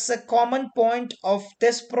 That's a common point of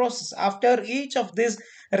this process. After each of these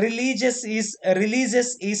releases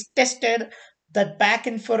is tested, that back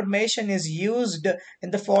information is used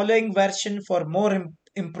in the following version for more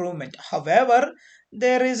improvement. However,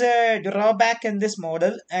 there is a drawback in this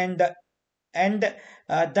model, and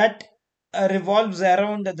that revolves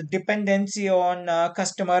around the dependency on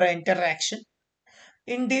customer interaction.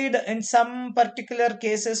 Indeed, in some particular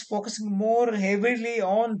cases, focusing more heavily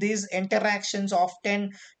on these interactions often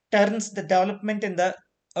turns the development in the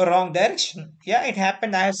wrong direction. Yeah, it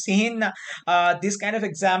happened. I have seen these kind of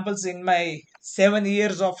examples in my 7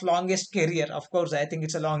 years of longest career. Of course, I think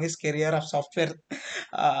it's the longest career of software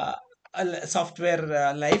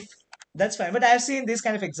life. That's fine. But I've seen these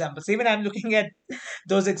kind of examples. Even I'm looking at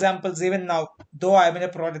those examples even now, though I'm in a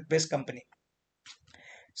product-based company.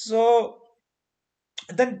 So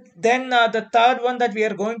then the third one that we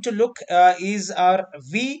are going to look is our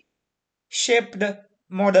V-shaped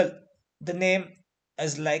model. The name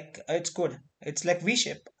is like it's good. It's like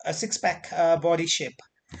V-shape, a six-pack body shape.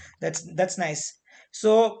 That's nice.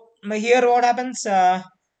 So here what happens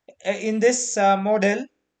in this model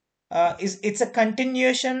is it's a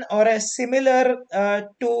continuation or a similar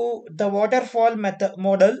to the waterfall method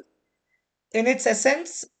model in its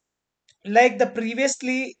essence. Like the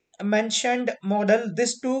previously mentioned model,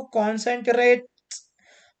 this too concentrates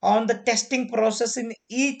on the testing process in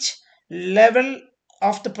each level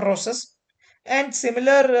of the process. And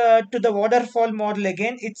similar to the waterfall model,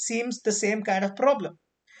 again, it seems the same kind of problem.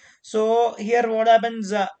 So here, what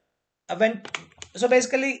happens when? So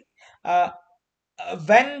basically, uh,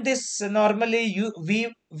 when this normally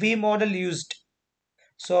V model used,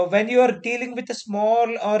 so when you are dealing with a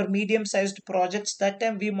small or medium-sized projects, that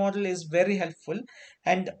time V model is very helpful,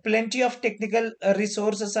 and plenty of technical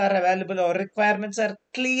resources are available or requirements are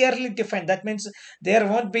clearly defined. That means there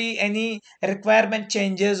won't be any requirement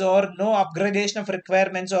changes or no upgradation of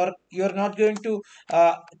requirements, or you're not going to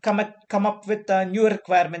come up with new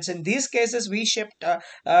requirements. In these cases, V-shaped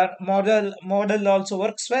model also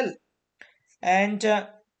works well. And the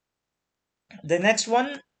next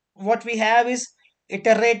one, what we have is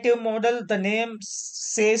iterative model. The name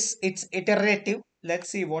says it's iterative. Let's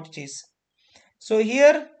see what it is. So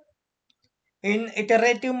here in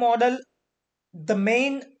iterative model, the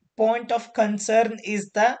main point of concern is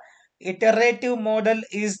the iterative model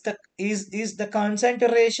is the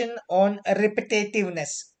concentration on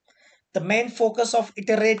repetitiveness. The main focus of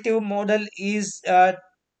iterative model is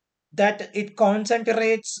that it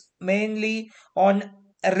concentrates mainly on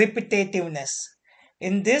repetitiveness.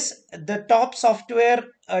 In this, the top software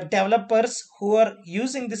developers who are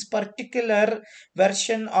using this particular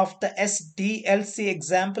version of the SDLC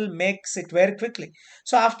example makes it very quickly.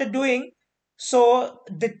 So after doing so,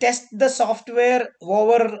 they test the software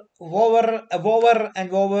over and over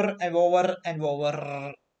and over and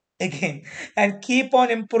over again, and keep on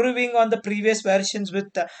improving on the previous versions with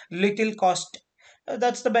little cost.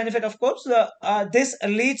 That's the benefit, of course. This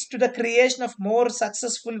leads to the creation of more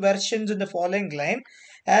successful versions in the following line.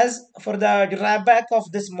 As for the drawback of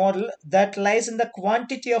this model, that lies in the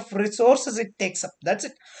quantity of resources it takes up. That's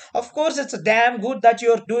it. Of course, it's damn good that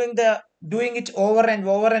you're doing it over and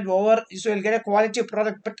over and over, so you'll get a quality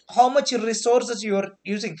product. But how much resources you're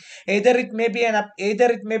using? Either it may be an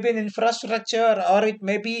infrastructure, or it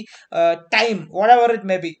may be time, whatever it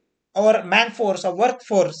may be, or man force or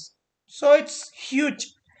workforce. So it's huge.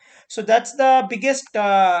 So that's the biggest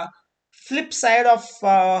flip side of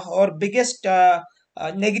or biggest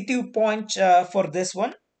negative point for this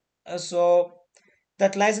one. So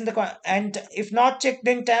that lies in the and if not checked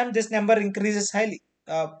in time, this number increases highly.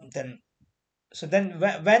 Then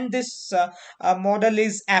when this model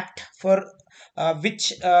is apt for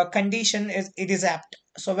which condition is it is apt.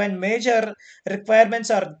 So when major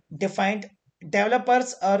requirements are defined,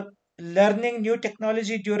 developers are learning new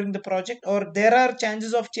technology during the project, or there are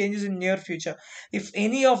chances of changes in near future. If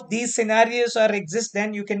any of these scenarios are exist,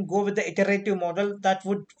 then you can go with the iterative model. That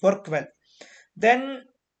would work well. Then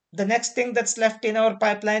the next thing that's left in our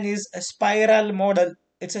pipeline is a spiral model.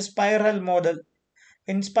 It's a spiral model.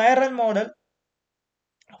 In spiral model,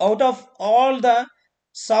 out of all the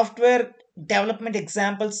software development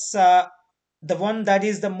examples, the one that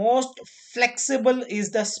is the most flexible is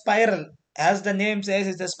the spiral. As the name says,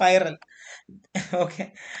 it's a spiral.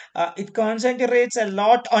 Okay, it concentrates a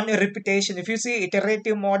lot on a repetition. If you see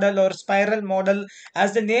iterative model or spiral model,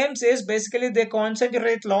 as the name says, basically they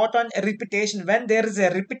concentrate a lot on a repetition. When there is a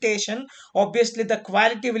repetition, obviously the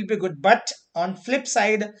quality will be good, but on flip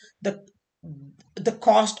side, the the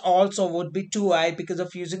cost also would be too high because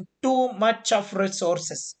of using too much of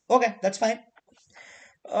resources. Okay, that's fine.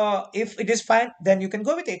 If it is fine, then you can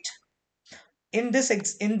go with it. In this,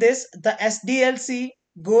 the SDLC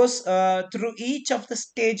goes through each of the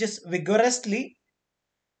stages vigorously.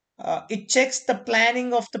 It checks the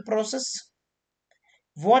planning of the process,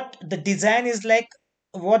 what the design is like,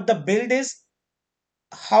 what the build is,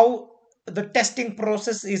 how the testing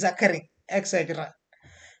process is occurring, etc.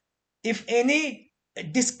 If any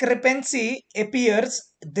discrepancy appears,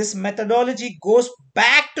 this methodology goes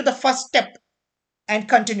back to the first step and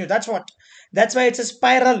continue. That's why it's a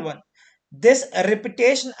spiral one. This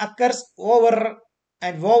repetition occurs over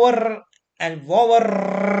and over and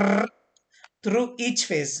over through each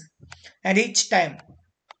phase and each time.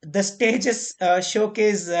 the stages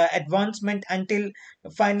showcase advancement until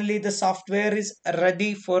finally the software is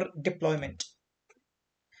ready for deployment.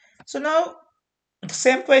 So now the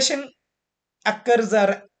same question occurs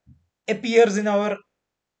or appears in our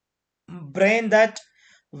brain, that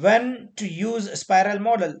when to use a spiral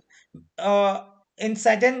model. uh, in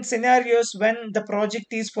certain scenarios, when the project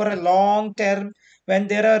is for a long term, when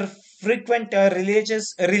there are frequent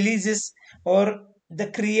releases, or the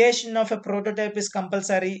creation of a prototype is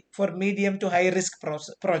compulsory for medium to high risk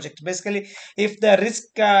project. Basically, if the risk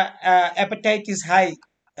appetite is high,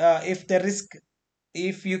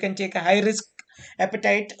 if you can take a high risk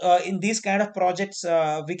appetite in these kind of projects,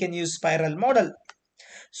 we can use spiral model.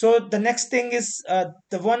 So the next thing is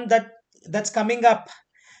the one that's coming up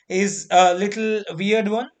is a little weird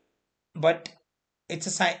one, but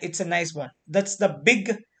it's a nice one. That's the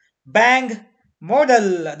Big Bang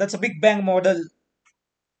model. That's a Big Bang model.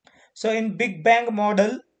 So in Big Bang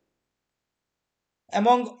model,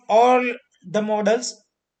 among all the models,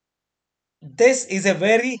 this is a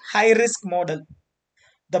very high risk model.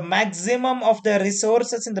 The maximum of the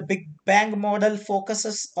resources in the Big Bang model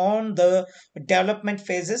focuses on the development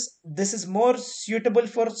phases. This is more suitable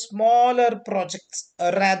for smaller projects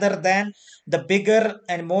rather than the bigger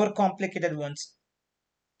and more complicated ones.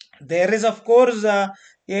 There is, of course, a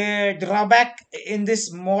drawback in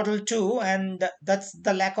this model too, and that's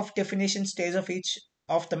the lack of definition stage of each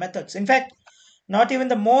of the methods. In fact, not even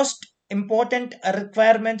the most important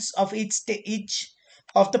requirements of each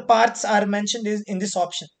of the parts are mentioned in this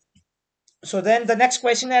option. So then the next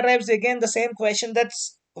question arrives, again the same question,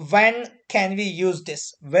 that's when can we use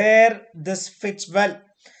this, where this fits well,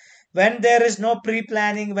 when there is no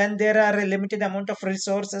pre-planning, when there are a limited amount of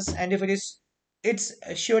resources, and if it's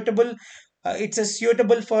suitable, it's a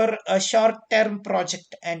suitable for a short term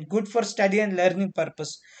project and good for study and learning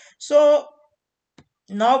purpose. So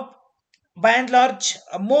now, by and large,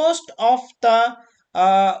 most of the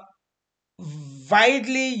uh,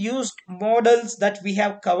 widely used models that we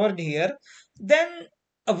have covered here, then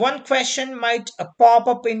one question might pop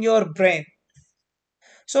up in your brain.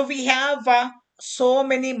 So we have so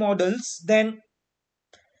many models, then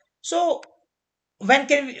so when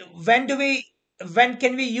can we when do we when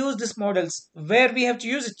can we use these models, where we have to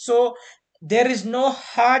use it? So there is no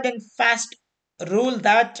hard and fast rule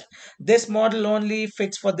that this model only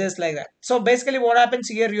fits for this, like that. So basically what happens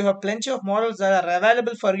here, you have plenty of models that are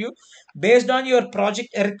available for you based on your project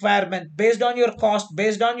requirement, based on your cost,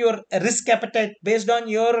 based on your risk appetite, based on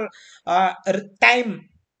your time.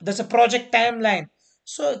 There's a project timeline.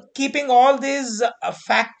 So keeping all these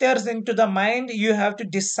factors into the mind, you have to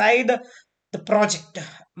decide the project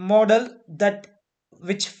model that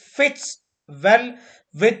which fits well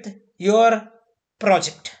with your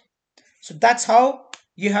project. So that's how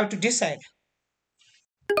you have to decide.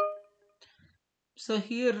 So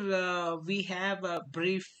here we have a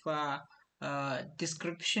brief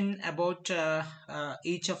description about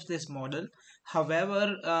each of this model.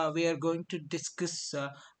 However, we are going to discuss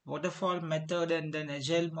waterfall method and an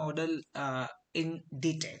agile model in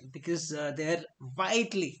detail, because they're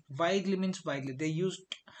widely means widely. They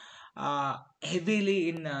used heavily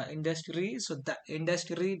in industry. So the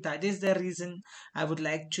industry, that is the reason I would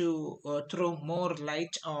like to throw more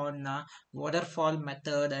light on waterfall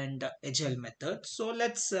method and agile method. So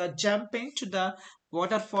let's jump into the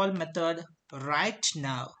waterfall method right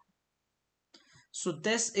now. So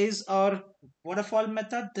this is our waterfall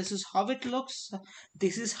method. This is how it looks.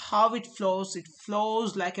 This is how it flows. It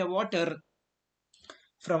flows like a water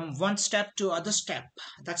from one step to other step.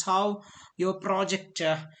 That's how your project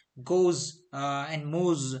goes and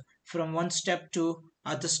moves from one step to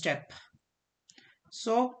other step.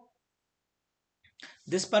 So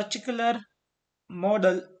this particular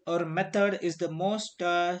model or method is the most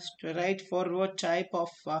straightforward type of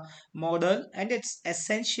model, and it's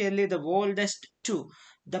essentially the oldest too.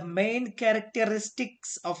 The main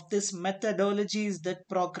characteristics of this methodology is that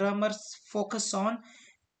programmers focus on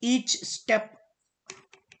each step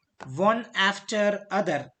one after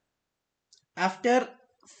other. After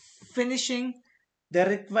finishing the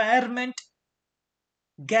requirement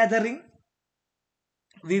gathering,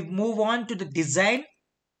 we move on to the design.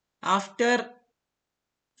 After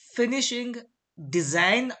finishing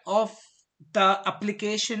design of the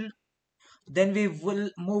application, then we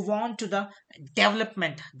will move on to the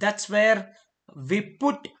development. That's where we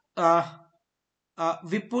put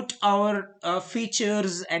our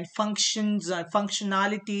features and functions,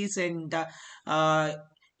 functionalities, and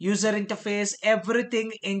user interface,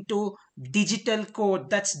 everything into digital code.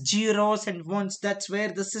 That's zeros and ones. That's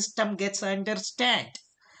where the system gets understand.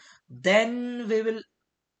 Then we will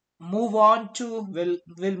we'll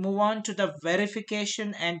move on to the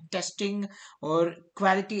verification and testing or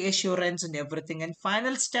quality assurance and everything. And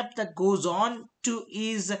final step that goes on to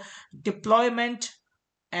is deployment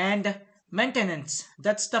and maintenance.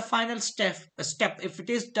 That's the final step. If it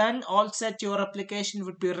is done, all set, your application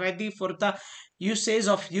would be ready for the usage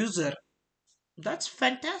of user. That's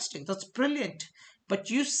fantastic. That's brilliant. But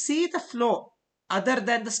you see the flow other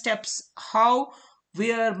than the steps, how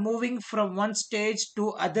we are moving from one stage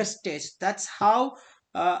to other stage. That's how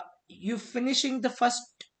you finishing the first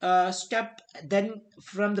step, then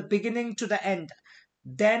from the beginning to the end.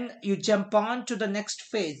 Then you jump on to the next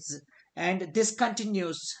phase, and this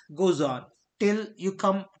continues, goes on till you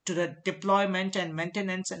come to the deployment and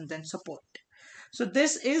maintenance and then support. So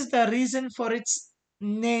this is the reason for its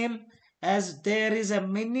name, as there is a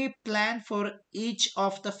mini plan for each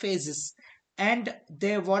of the phases, and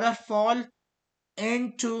they waterfall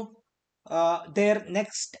into their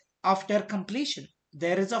next after completion.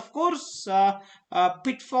 There is, of course,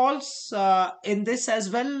 pitfalls in this as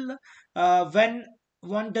well, when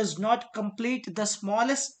one does not complete the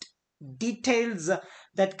smallest details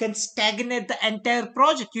that can stagnate the entire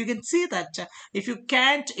project. You can see that if you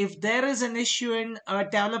can't, if there is an issue in a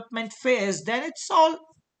development phase, then it's all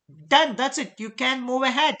done. That's it. You can't move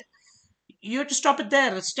ahead. You have to stop it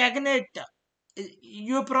there, stagnate.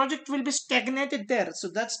 Your project will be stagnated there. So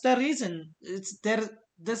that's the reason it's there.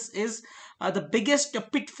 This is the biggest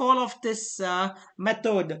pitfall of this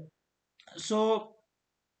method. So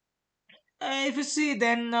if you see,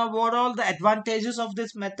 then what all the advantages of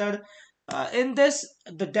this method? In this,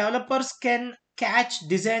 the developers can catch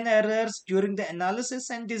design errors during the analysis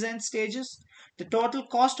and design stages. The total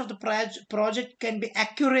cost of the project can be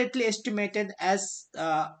accurately estimated, as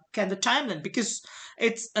can the timeline, because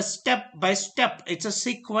it's a step by step, it's a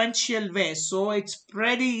sequential way. So it's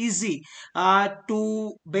pretty easy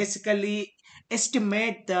to basically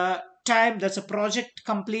estimate the time, that's a project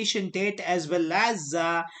completion date, as well as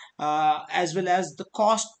the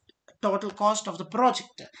cost, total cost of the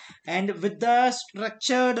project. And with the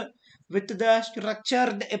structured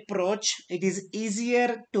approach, it is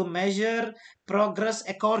easier to measure progress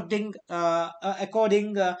according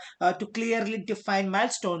to clearly defined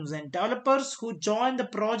milestones, and developers who join the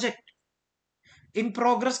project in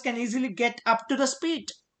progress can easily get up to the speed.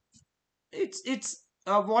 It's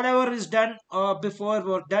whatever is done before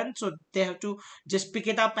were done, so they have to just pick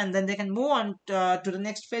it up, and then they can move on to the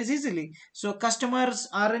next phase easily. So customers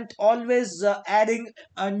aren't always adding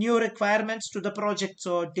new requirements to the project,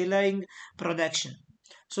 so delaying production.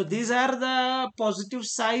 So these are the positive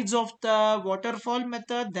sides of the waterfall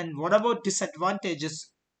method. Then what about disadvantages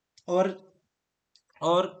or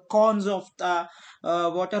cons of the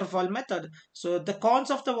waterfall method? So the cons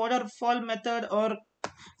of the waterfall method, or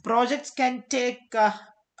projects can take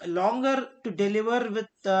longer to deliver with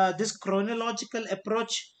this chronological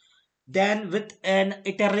approach than with an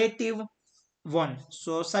iterative one,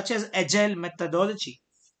 so such as agile methodology.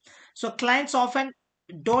 So clients often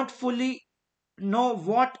don't fully know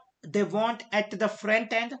what they want at the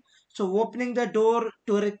front end, so opening the door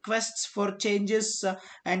to requests for changes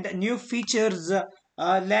and new features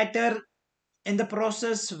later in the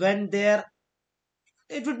process, when they're,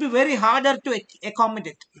 it would be very harder to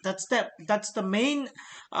accommodate. That's the main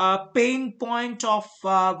pain point of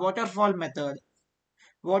waterfall method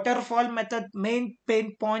main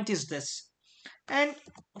pain point is this. And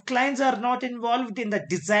clients are not involved in the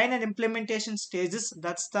design and implementation stages.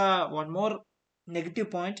 That's the one more negative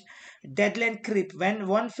point. Deadline creep, when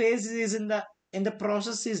one phase is in the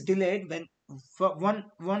process is delayed, when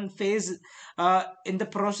one phase in the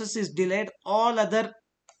process is delayed, all other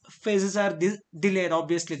phases are delayed.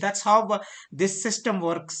 Obviously, that's how this system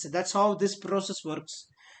works, that's how this process works.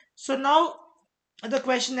 So now the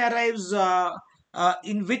question arrives,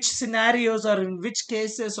 in which scenarios, or in which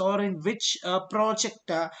cases, or in which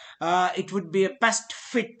project it would be a best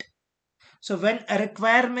fit. So when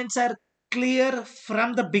requirements are clear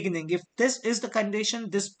from the beginning, if this is the condition,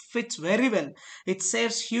 this fits very well. It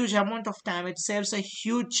saves huge amount of time, it saves a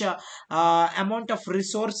huge amount of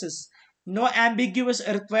resources. No ambiguous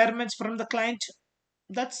requirements from the client,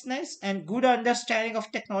 that's nice. And good understanding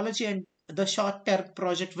of technology, and the short term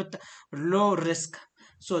project with low risk.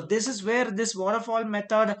 So this is where this waterfall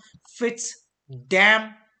method fits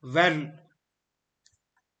damn well.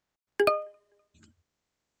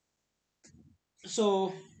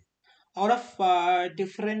 So out of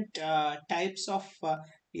different types of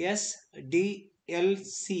SDLC,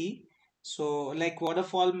 So, like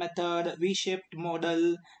waterfall method, V-shaped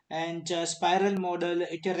model, and spiral model,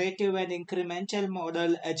 iterative and incremental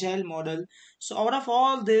model, agile model. So, out of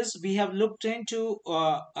all this, we have looked into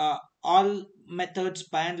all methods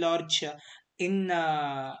by and large in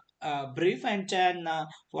brief, and then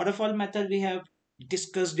waterfall method we have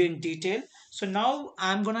discussed in detail. So, now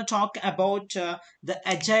I'm going to talk about the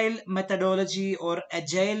agile methodology or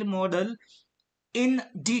agile model in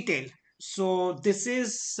detail. So this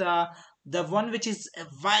is the one which is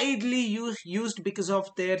widely used because of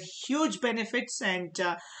their huge benefits, and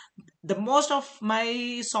the most of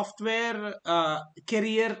my software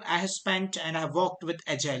career I have spent and I have worked with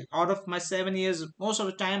agile. Out of my 7 years, most of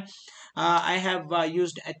the time I have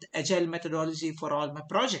used agile methodology for all my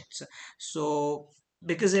projects. So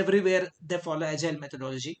because everywhere they follow agile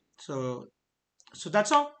methodology, so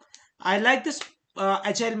that's all. I like this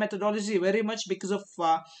agile methodology very much because of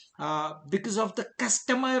the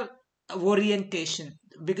customer orientation,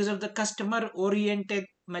 because of the customer oriented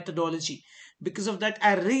methodology. Because of that,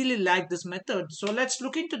 I really like this method. So let's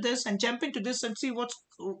look into this and jump into this and see what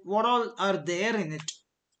all are there in it.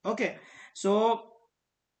 Okay, so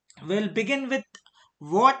we'll begin with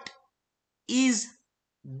what is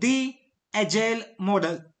the agile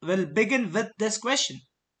model. We'll begin with this question,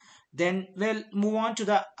 then we'll move on to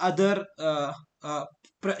the other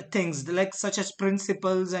things like such as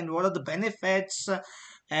principles and what are the benefits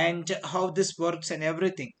and how this works and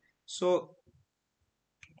everything. So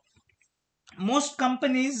most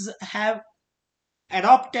companies have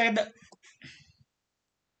adopted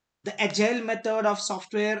the agile method of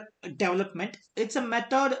software development. It's a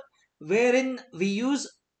method wherein we use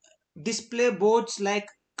display boards like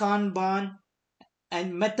Kanban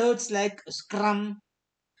and methods like Scrum.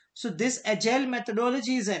 So this agile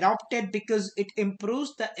methodology is adopted because it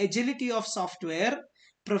improves the agility of software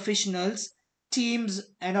professionals, teams,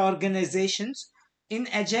 and organizations. In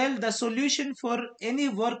agile, the solution for any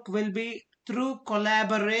work will be through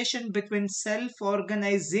collaboration between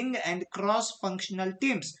self-organizing and cross-functional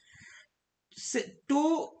teams.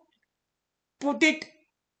 To put it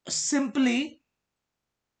simply,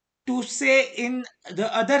 to say in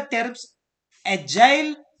the other terms,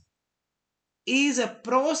 agile is a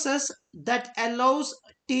process that allows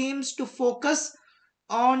teams to focus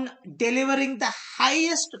on delivering the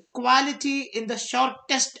highest quality in the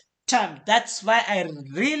shortest time. That's why I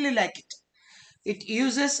really like it. It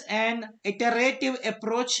uses an iterative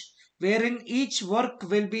approach wherein each work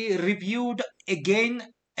will be reviewed again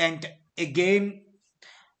and again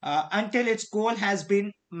until its goal has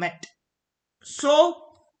been met. So,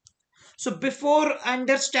 so before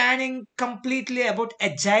understanding completely about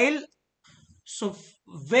agile, so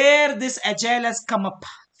where this agile has come up,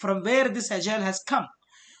 from where this agile has come.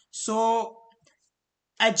 So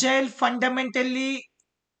agile fundamentally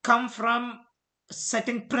come from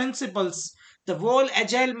certain principles. The whole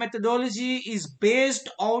agile methodology is based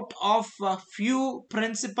out of a few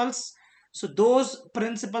principles. So those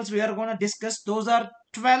principles we are going to discuss, those are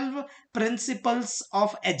 12 principles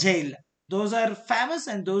of agile. Those are famous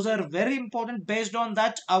and those are very important. Based on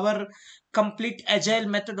that, our complete agile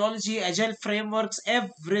methodology, agile frameworks,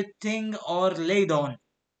 everything are laid on.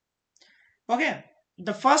 Okay,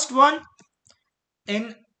 the first one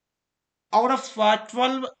in out of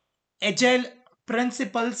 12 agile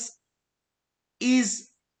principles is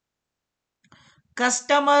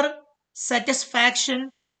customer satisfaction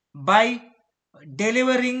by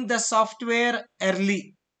delivering the software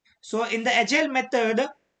early. So in the agile method,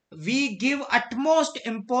 we give utmost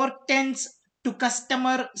importance to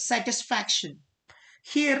customer satisfaction.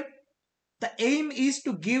 Here, the aim is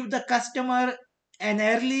to give the customer an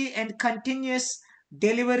early and continuous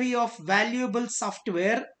delivery of valuable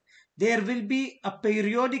software. There will be a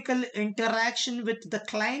periodical interaction with the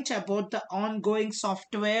client about the ongoing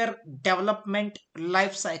software development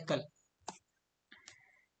life cycle.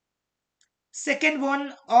 Second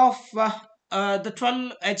one of the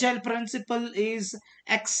 12 agile principle is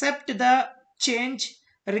accept the change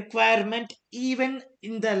requirement even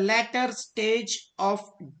in the latter stage of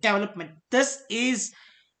development. This is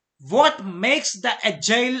what makes the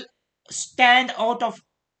agile stand out of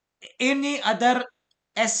any other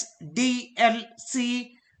SDLC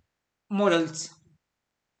models.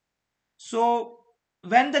 So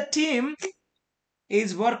when the team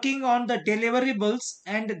is working on the deliverables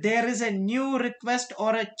and there is a new request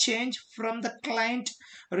or a change from the client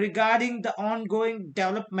regarding the ongoing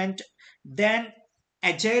development, then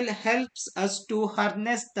agile helps us to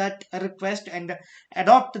harness that request and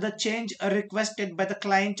adopt the change requested by the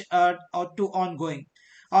client or to ongoing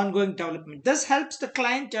development. This helps the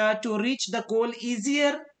client to reach the goal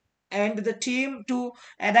easier and the team to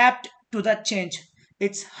adapt to the change.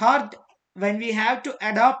 It's hard when we have to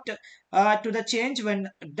adapt to the change when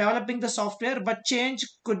developing the software, but change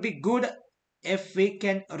could be good if we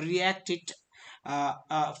can react it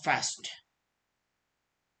fast.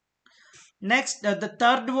 Next, the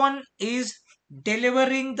third one is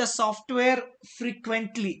delivering the software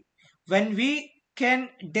frequently. When we can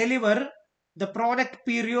deliver the product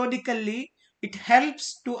periodically, it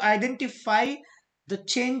helps to identify the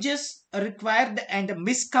changes required and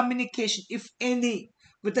miscommunication, if any,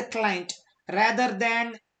 with the client, rather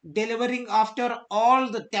than delivering after all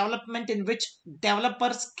the development in which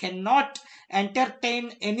developers cannot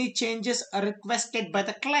entertain any changes requested by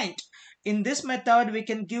the client. In this method, we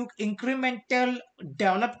can give incremental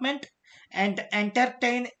development and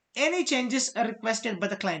entertain any changes requested by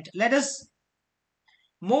the client. Let us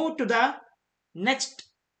move to the next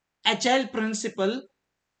agile principle,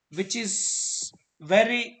 which is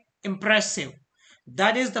very impressive.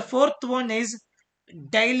 That is, the fourth one is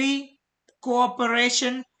daily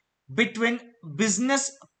cooperation between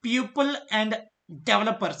business people and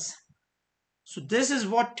developers. So this is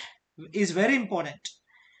what is very important.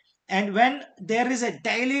 And when there is a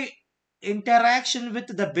daily interaction with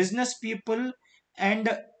the business people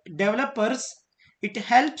and developers, it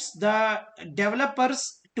helps the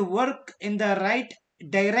developers to work in the right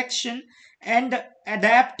direction and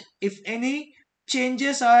adapt if any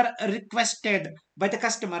changes are requested by the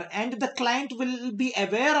customer, and the client will be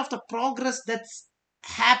aware of the progress that's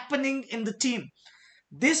happening in the team.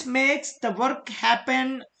 This makes the work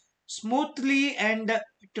happen smoothly and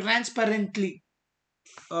transparently.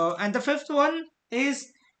 And the fifth one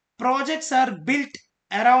is projects are built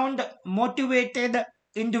around motivated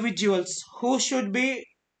individuals who should be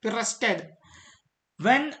trusted.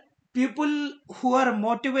 When people who are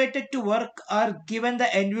motivated to work are given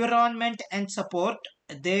the environment and support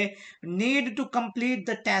they need to complete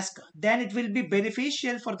the task, then it will be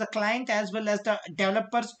beneficial for the client as well as the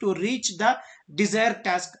developers to reach the desired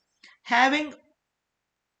task. Having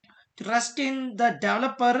trust in the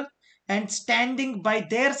developer and standing by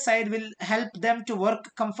their side will help them to work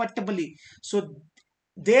comfortably. So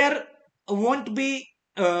there won't be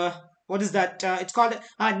what is that it's called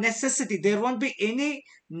a necessity. There won't be any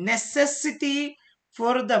necessity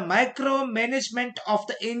for the micromanagement of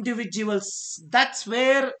the individuals. That's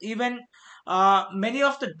where even many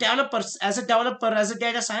of the developers, as a developer, as a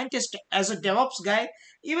data scientist, as a DevOps guy,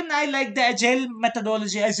 even I like the agile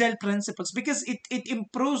methodology, agile principles, because it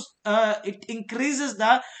improves, it increases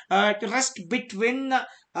the trust between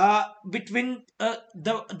the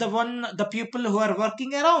people who are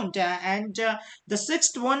working around. And the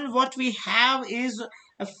sixth one what we have is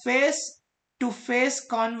a face to face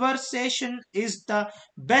conversation is the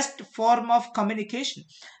best form of communication.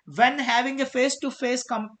 When having a face to face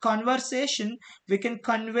conversation, we can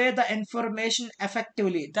convey the information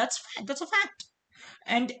effectively. That's a fact,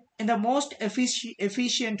 and in the most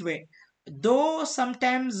efficient way. Though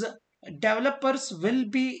sometimes developers will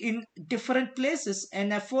be in different places,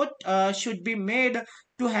 an effort should be made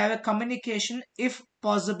to have a communication, if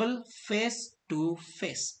possible, face to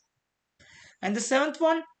face. And the seventh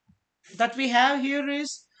one that we have here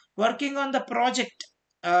is working on the project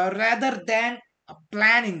rather than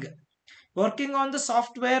planning. Working on the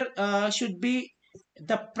software should be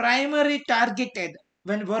the primary targeted.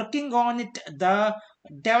 When working on it, the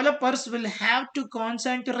developers will have to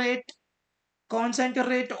concentrate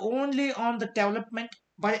only on the development.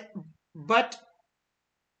 But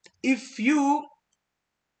if you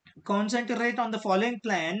concentrate on the following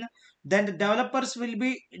plan, then the developers will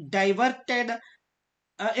be diverted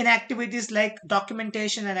in activities like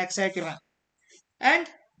documentation and etc. And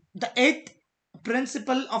the eighth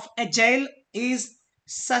principle of agile is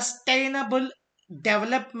sustainable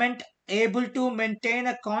development, able to maintain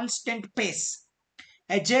a constant pace.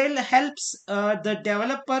 Agile helps the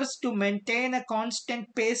developers to maintain a constant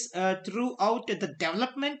pace throughout the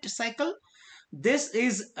development cycle. This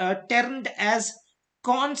is termed as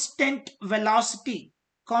constant velocity,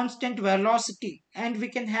 constant velocity, and we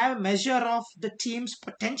can have a measure of the team's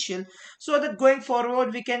potential so that going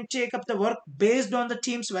forward we can take up the work based on the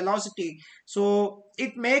team's velocity. So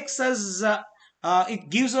it makes us, it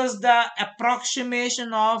gives us the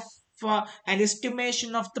approximation of an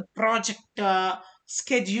estimation of the project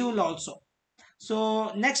schedule also.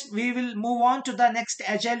 So next we will move on to the next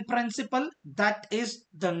agile principle, that is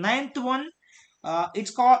the ninth one.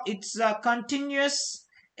 It's continuous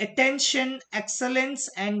attention, excellence,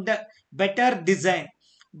 and better design.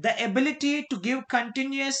 The ability to give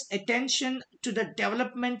continuous attention to the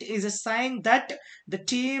development is a sign that the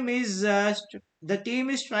team is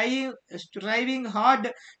striving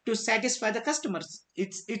hard to satisfy the customers.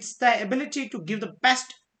 It's the ability to give the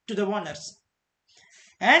best to the owners.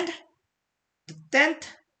 And the 10th,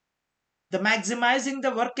 the maximizing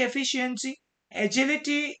the work efficiency.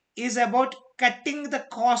 Agility is about cutting the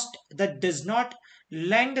cost that does not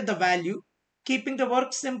lend the value, keeping the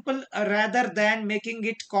work simple rather than making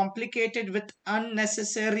it complicated with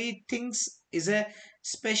unnecessary things is a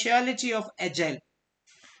speciality of Agile.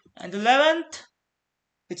 And 11th,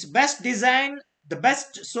 its best design, the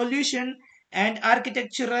best solution, and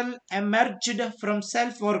architectural emerged from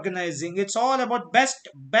self organizing. It's all about best,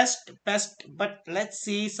 best, best. But let's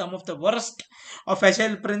see some of the worst of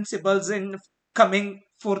Agile principles in coming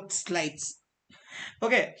fourth slides.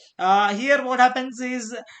 Okay, here what happens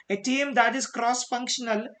is a team that is cross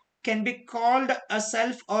functional can be called a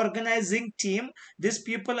self-organizing team. These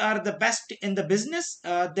people are the best in the business.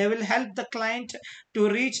 They will help the client to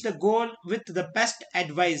reach the goal with the best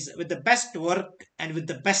advice, with the best work, and with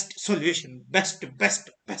the best solution. Best,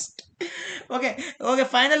 best, best. Okay,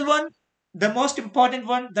 final one, the most important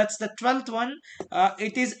one, that's the 12th one.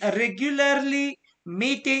 It is a regularly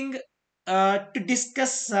meeting to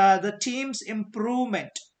discuss the team's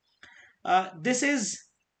improvement. This is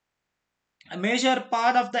a major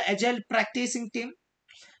part of the agile practicing team.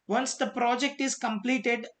 Once the project is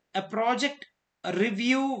completed, a project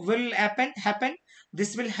review will happen.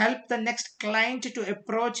 This will help the next client to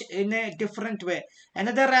approach in a different way.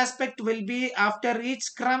 Another aspect will be after each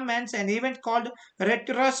scrum ends, an event called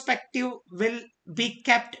retrospective will be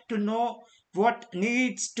kept to know what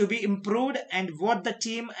needs to be improved and what the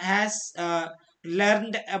team has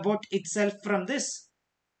learned about itself from this.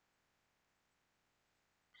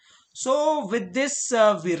 So with this,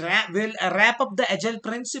 we'll wrap up the agile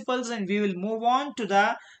principles and we will move on to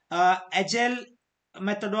the agile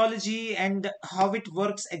methodology and how it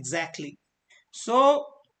works exactly. So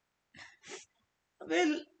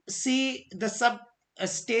we'll see the sub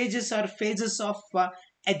stages or phases of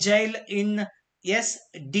agile in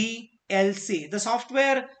SDLC. The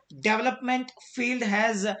software development field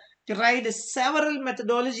has tried several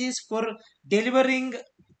methodologies for delivering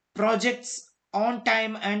projects on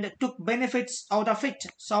time and took benefits out of it.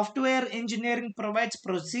 Software engineering provides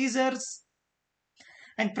procedures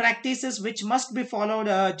and practices which must be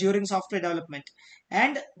followed during software development.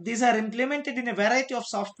 And these are implemented in a variety of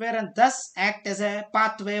software and thus act as a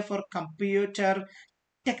pathway for computer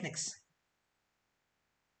techniques.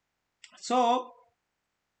 So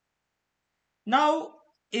now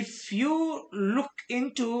if you look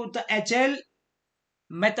into the agile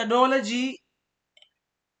methodology,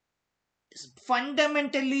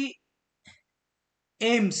 fundamentally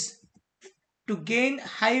aims to gain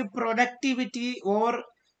high productivity or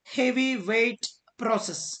heavyweight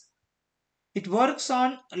process. It works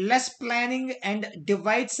on less planning and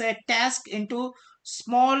divides a task into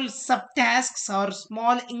small subtasks or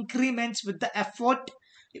small increments with the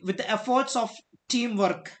efforts of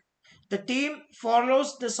teamwork. The team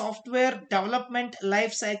follows the software development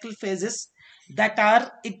life cycle phases that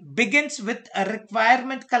are it begins with a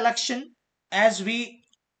requirement collection as we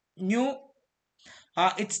knew.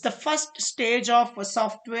 It's the first stage of a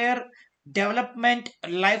software development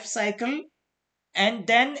life cycle, and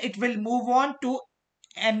then it will move on to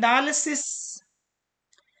analysis.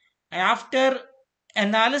 After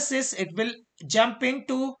analysis, it will jump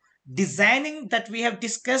into designing that we have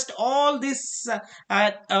discussed all these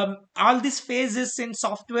phases in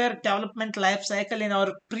software development life cycle in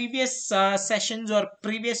our previous sessions or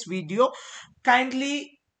previous video.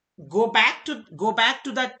 Kindly go back to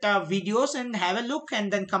that videos and have a look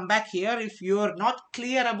and then come back here if you're not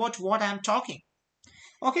clear about what I'm talking.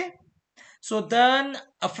 Okay, so then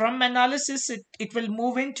from analysis it will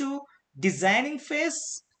move into designing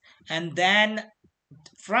phase, and then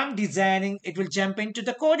from designing it will jump into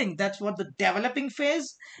the coding. That's what the developing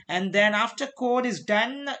phase. And then after code is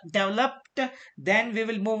done developed, then we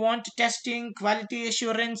will move on to testing, quality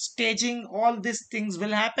assurance, staging. All these things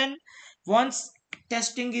will happen. Once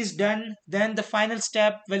testing is done, then the final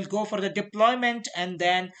step will go for the deployment and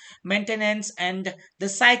then maintenance, and the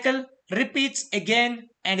cycle repeats again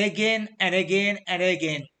and again and again and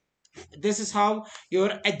again. This is how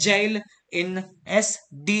your agile in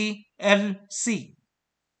SDLC.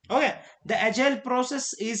 Okay, the agile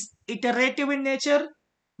process is iterative in nature,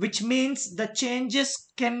 which means the changes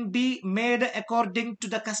can be made according to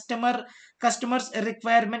the customer's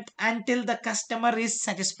requirement until the customer is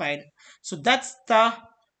satisfied. So that's the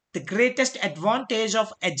the greatest advantage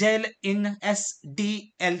of Agile in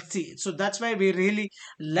SDLC. So that's why we really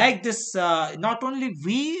like this. Not only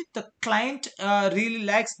we, the client really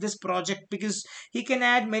likes this project because he can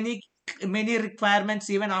add many requirements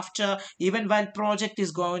even while project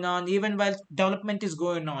is going on, even while development is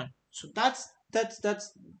going on. So that's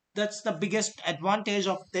the biggest advantage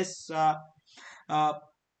of uh,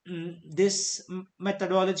 this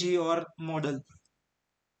methodology or model.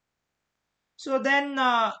 So then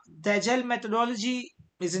the agile methodology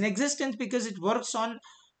is in existence because it works a,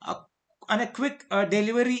 on a quick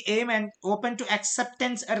delivery aim and open to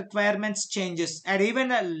acceptance requirements changes at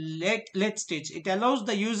even a late stage. It allows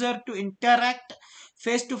the user to interact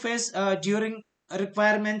face to face during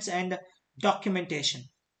requirements and documentation.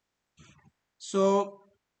 So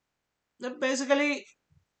basically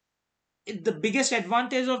the biggest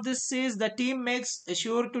advantage of this is the team makes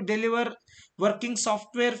sure to deliver working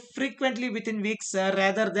software frequently within weeks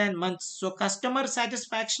rather than months. So customer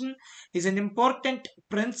satisfaction is an important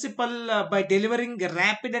principle by delivering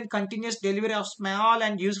rapid and continuous delivery of small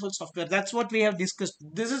and useful software. That's what we have discussed.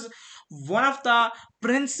 This is one of the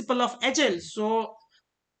principle of agile. So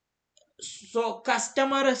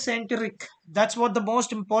customer centric, that's what the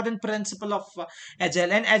most important principle of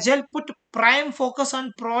agile. And agile put prime focus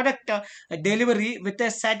on product delivery with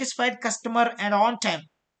a satisfied customer and on time.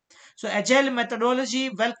 So agile methodology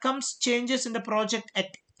welcomes changes in the project at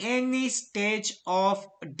any stage of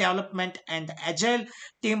development, and the agile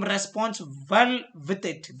team responds well with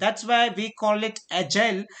it. That's why we call it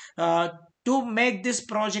agile. To make this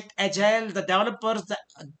project agile, the developers,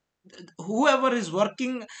 whoever is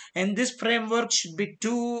working in this framework should be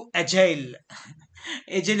too agile.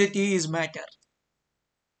 Agility is matter.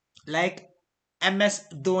 Like MS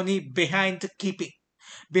Dhoni behind the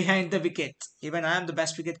wicket. Even I am the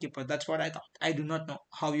best wicket keeper. That's what I thought. I do not know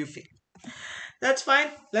how you feel. That's fine.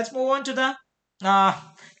 Let's move on to the uh,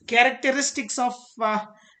 characteristics of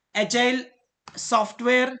agile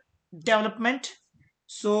software development.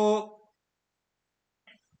 So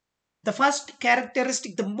the first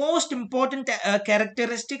characteristic, the most important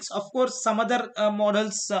characteristics, of course some other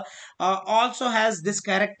models also has this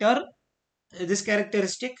characteristic.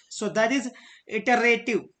 So that is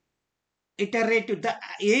iterative. The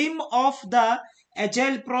aim of the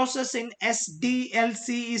agile process in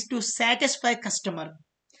SDLC is to satisfy customer.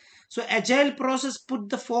 So agile process put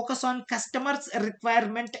the focus on customers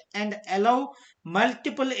requirement and allow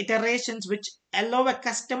multiple iterations which allow a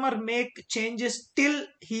customer make changes till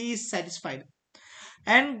he is satisfied.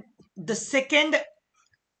 And the second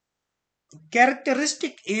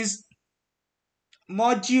characteristic is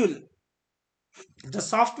module. The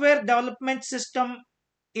software development system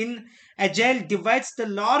in agile divides the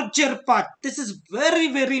larger part. This is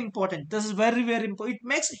very important. This is very important. It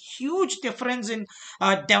makes a huge difference in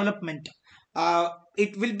development.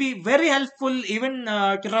 It will be very helpful even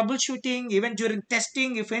troubleshooting, even during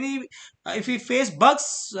testing. If we face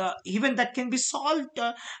bugs, even that can be solved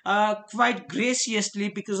quite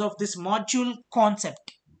graciously because of this module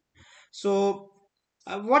concept. So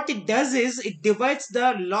what it does is it divides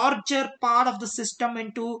the larger part of the system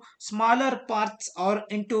into smaller parts or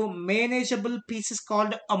into manageable pieces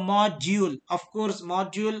called a module. Of course,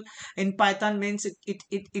 module in Python means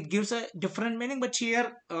it gives a different meaning, but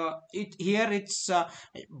here it's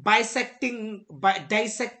by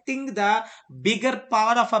dissecting the bigger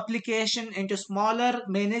part of application into smaller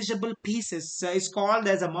manageable pieces. It's called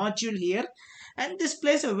as a module here, and this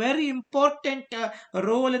plays a very important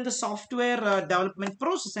role in the software development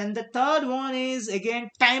process. And the third one is again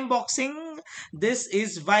time boxing. This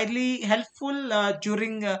is widely helpful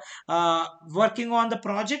during working on the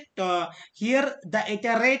project. Here the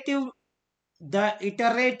iterative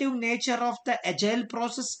nature of the agile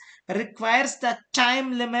process requires the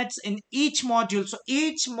time limits in each module. So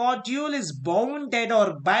each module is bounded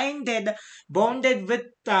with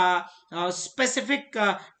a specific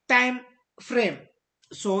time frame.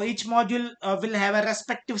 So each module will have a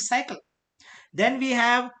respective cycle. Then we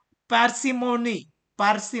have parsimony.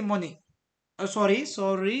 Sorry,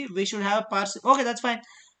 we should have okay, that's fine.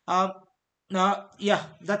 uh, yeah,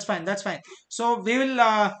 that's fine. So we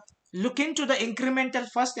will look into the incremental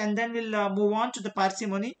first, and then we'll move on to the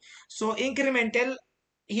parsimony. So incremental,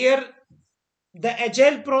 here the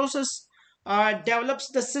agile process develops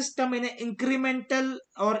the system in an incremental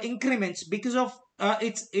or increments because of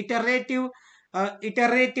its iterative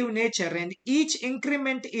nature, and each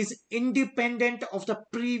increment is independent of the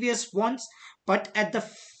previous ones, but at the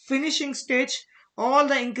finishing stage all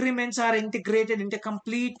the increments are integrated into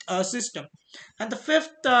complete system. And the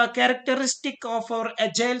fifth characteristic of our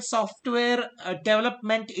agile software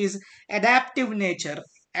development is adaptive nature.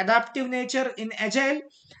 adaptive nature in Agile,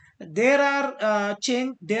 there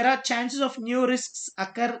are chances of new risks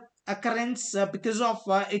occurrence because of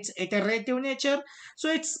its iterative nature.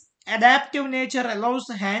 So its adaptive nature allows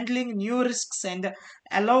handling new risks and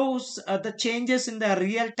allows the changes in the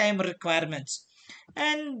real time requirements.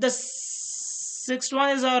 And the sixth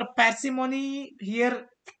one is our parsimony. Here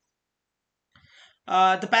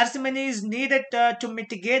the parsimony is needed to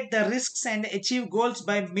mitigate the risks and achieve goals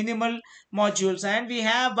by minimal modules. And we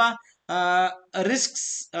have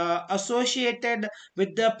risks associated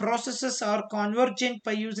with the processes are convergent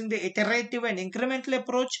by using the iterative and incremental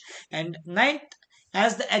approach. And ninth,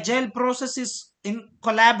 as the agile process is in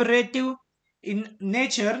collaborative in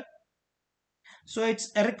nature, so it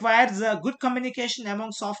requires good communication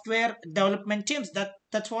among software development teams.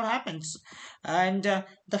 That's what happens. And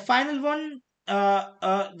the final one,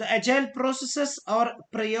 the agile processes are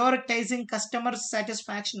prioritizing customer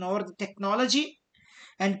satisfaction over the technology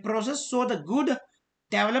and process. So the good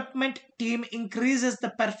development team increases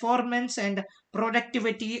the performance and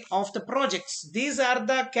productivity of the projects. These are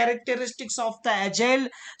the characteristics of the agile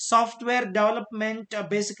software development.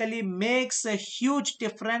 Basically makes a huge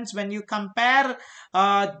difference when you compare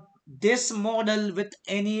this model with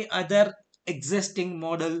any other existing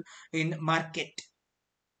model in market.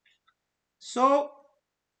 So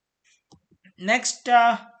next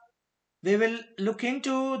we will look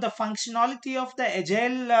into the functionality of the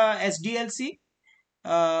agile SDLC.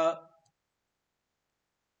 uh,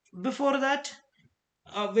 Before that,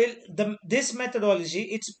 will the this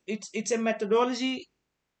methodology, it's a methodology.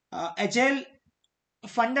 Agile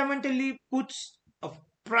fundamentally puts a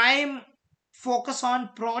prime focus on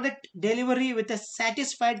product delivery with a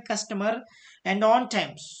satisfied customer and on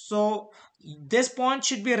time. So this point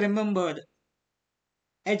should be remembered.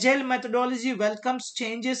 Agile methodology welcomes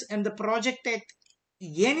changes in the project at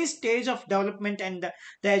any stage of development, and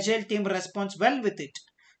the agile team responds well with it.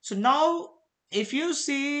 So now, if you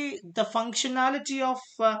see the functionality of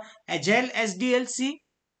agile SDLC,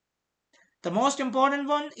 the most important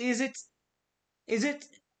one is it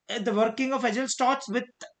the working of agile starts with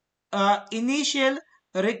initial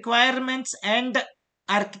requirements and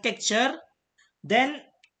architecture. Then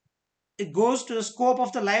it goes to the scope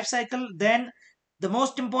of the life cycle. Then the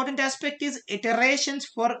most important aspect is iterations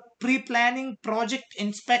for pre-planning, project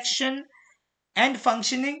inspection and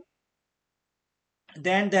functioning.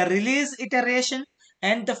 Then the release iteration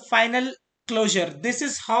and the final closure. This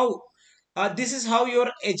is how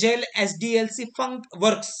your agile SDLC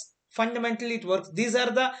works. Fundamentally it works. These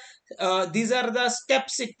are the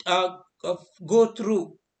steps it go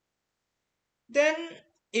through. Then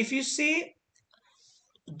if you see,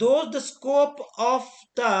 though the scope of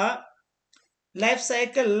the life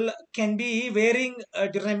cycle can be varying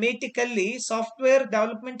dramatically, software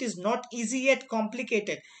development is not easy yet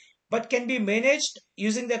complicated, but can be managed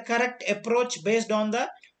using the correct approach based on the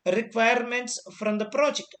requirements from the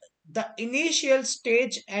project. The initial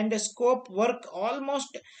stage and the scope work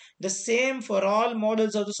almost the same for all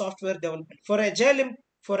models of the software development. For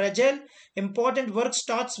agile, important work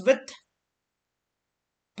starts with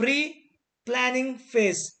pre-planning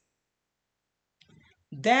phase,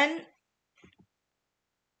 then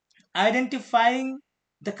identifying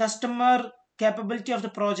the customer capability of the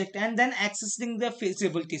project, and then accessing the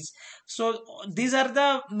feasibilities. So these are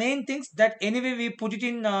the main things that anyway we put it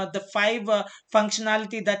in the five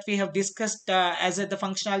functionality that we have discussed as the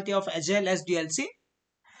functionality of agile SDLC.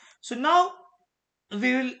 So now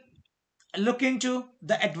we will look into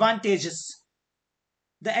the advantages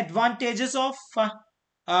of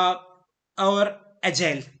uh, our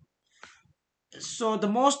agile. So the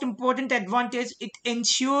most important advantage, it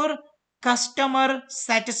ensure customer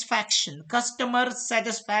satisfaction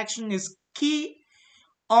is key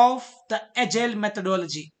of the agile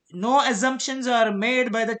methodology. No assumptions are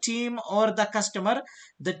made by the team or the customer.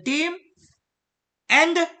 The team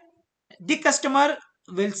and the customer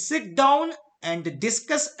will sit down and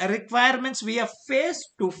discuss requirements via face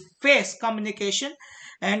to face communication,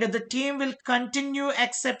 and the team will continue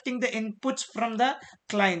accepting the inputs from the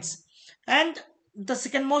clients. And the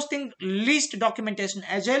second most thing, least documentation.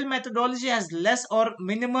 Agile methodology has less or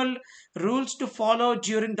minimal rules to follow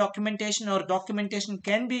during documentation, or documentation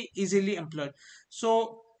can be easily employed.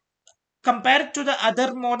 So compared to the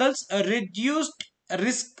other models, a reduced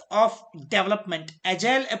risk of development.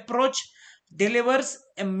 Agile approach delivers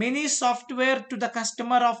a mini software to the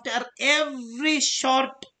customer after every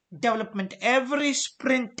short development, every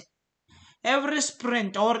sprint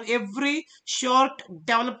or every short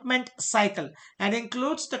development cycle, and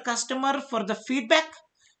includes the customer for the feedback,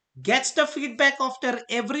 gets the feedback after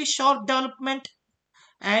every short development.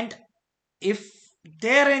 And if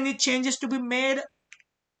there any changes to be made.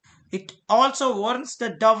 It also warns the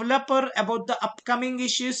developer about the upcoming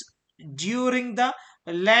issues during the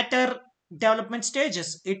later development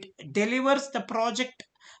stages. It delivers the project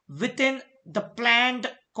within the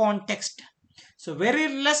planned context. So very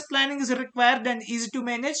less planning is required and easy to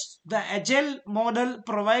manage. The agile model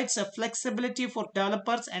provides a flexibility for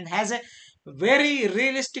developers and has a very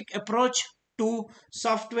realistic approach to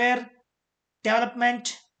software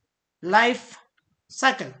development life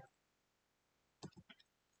cycle.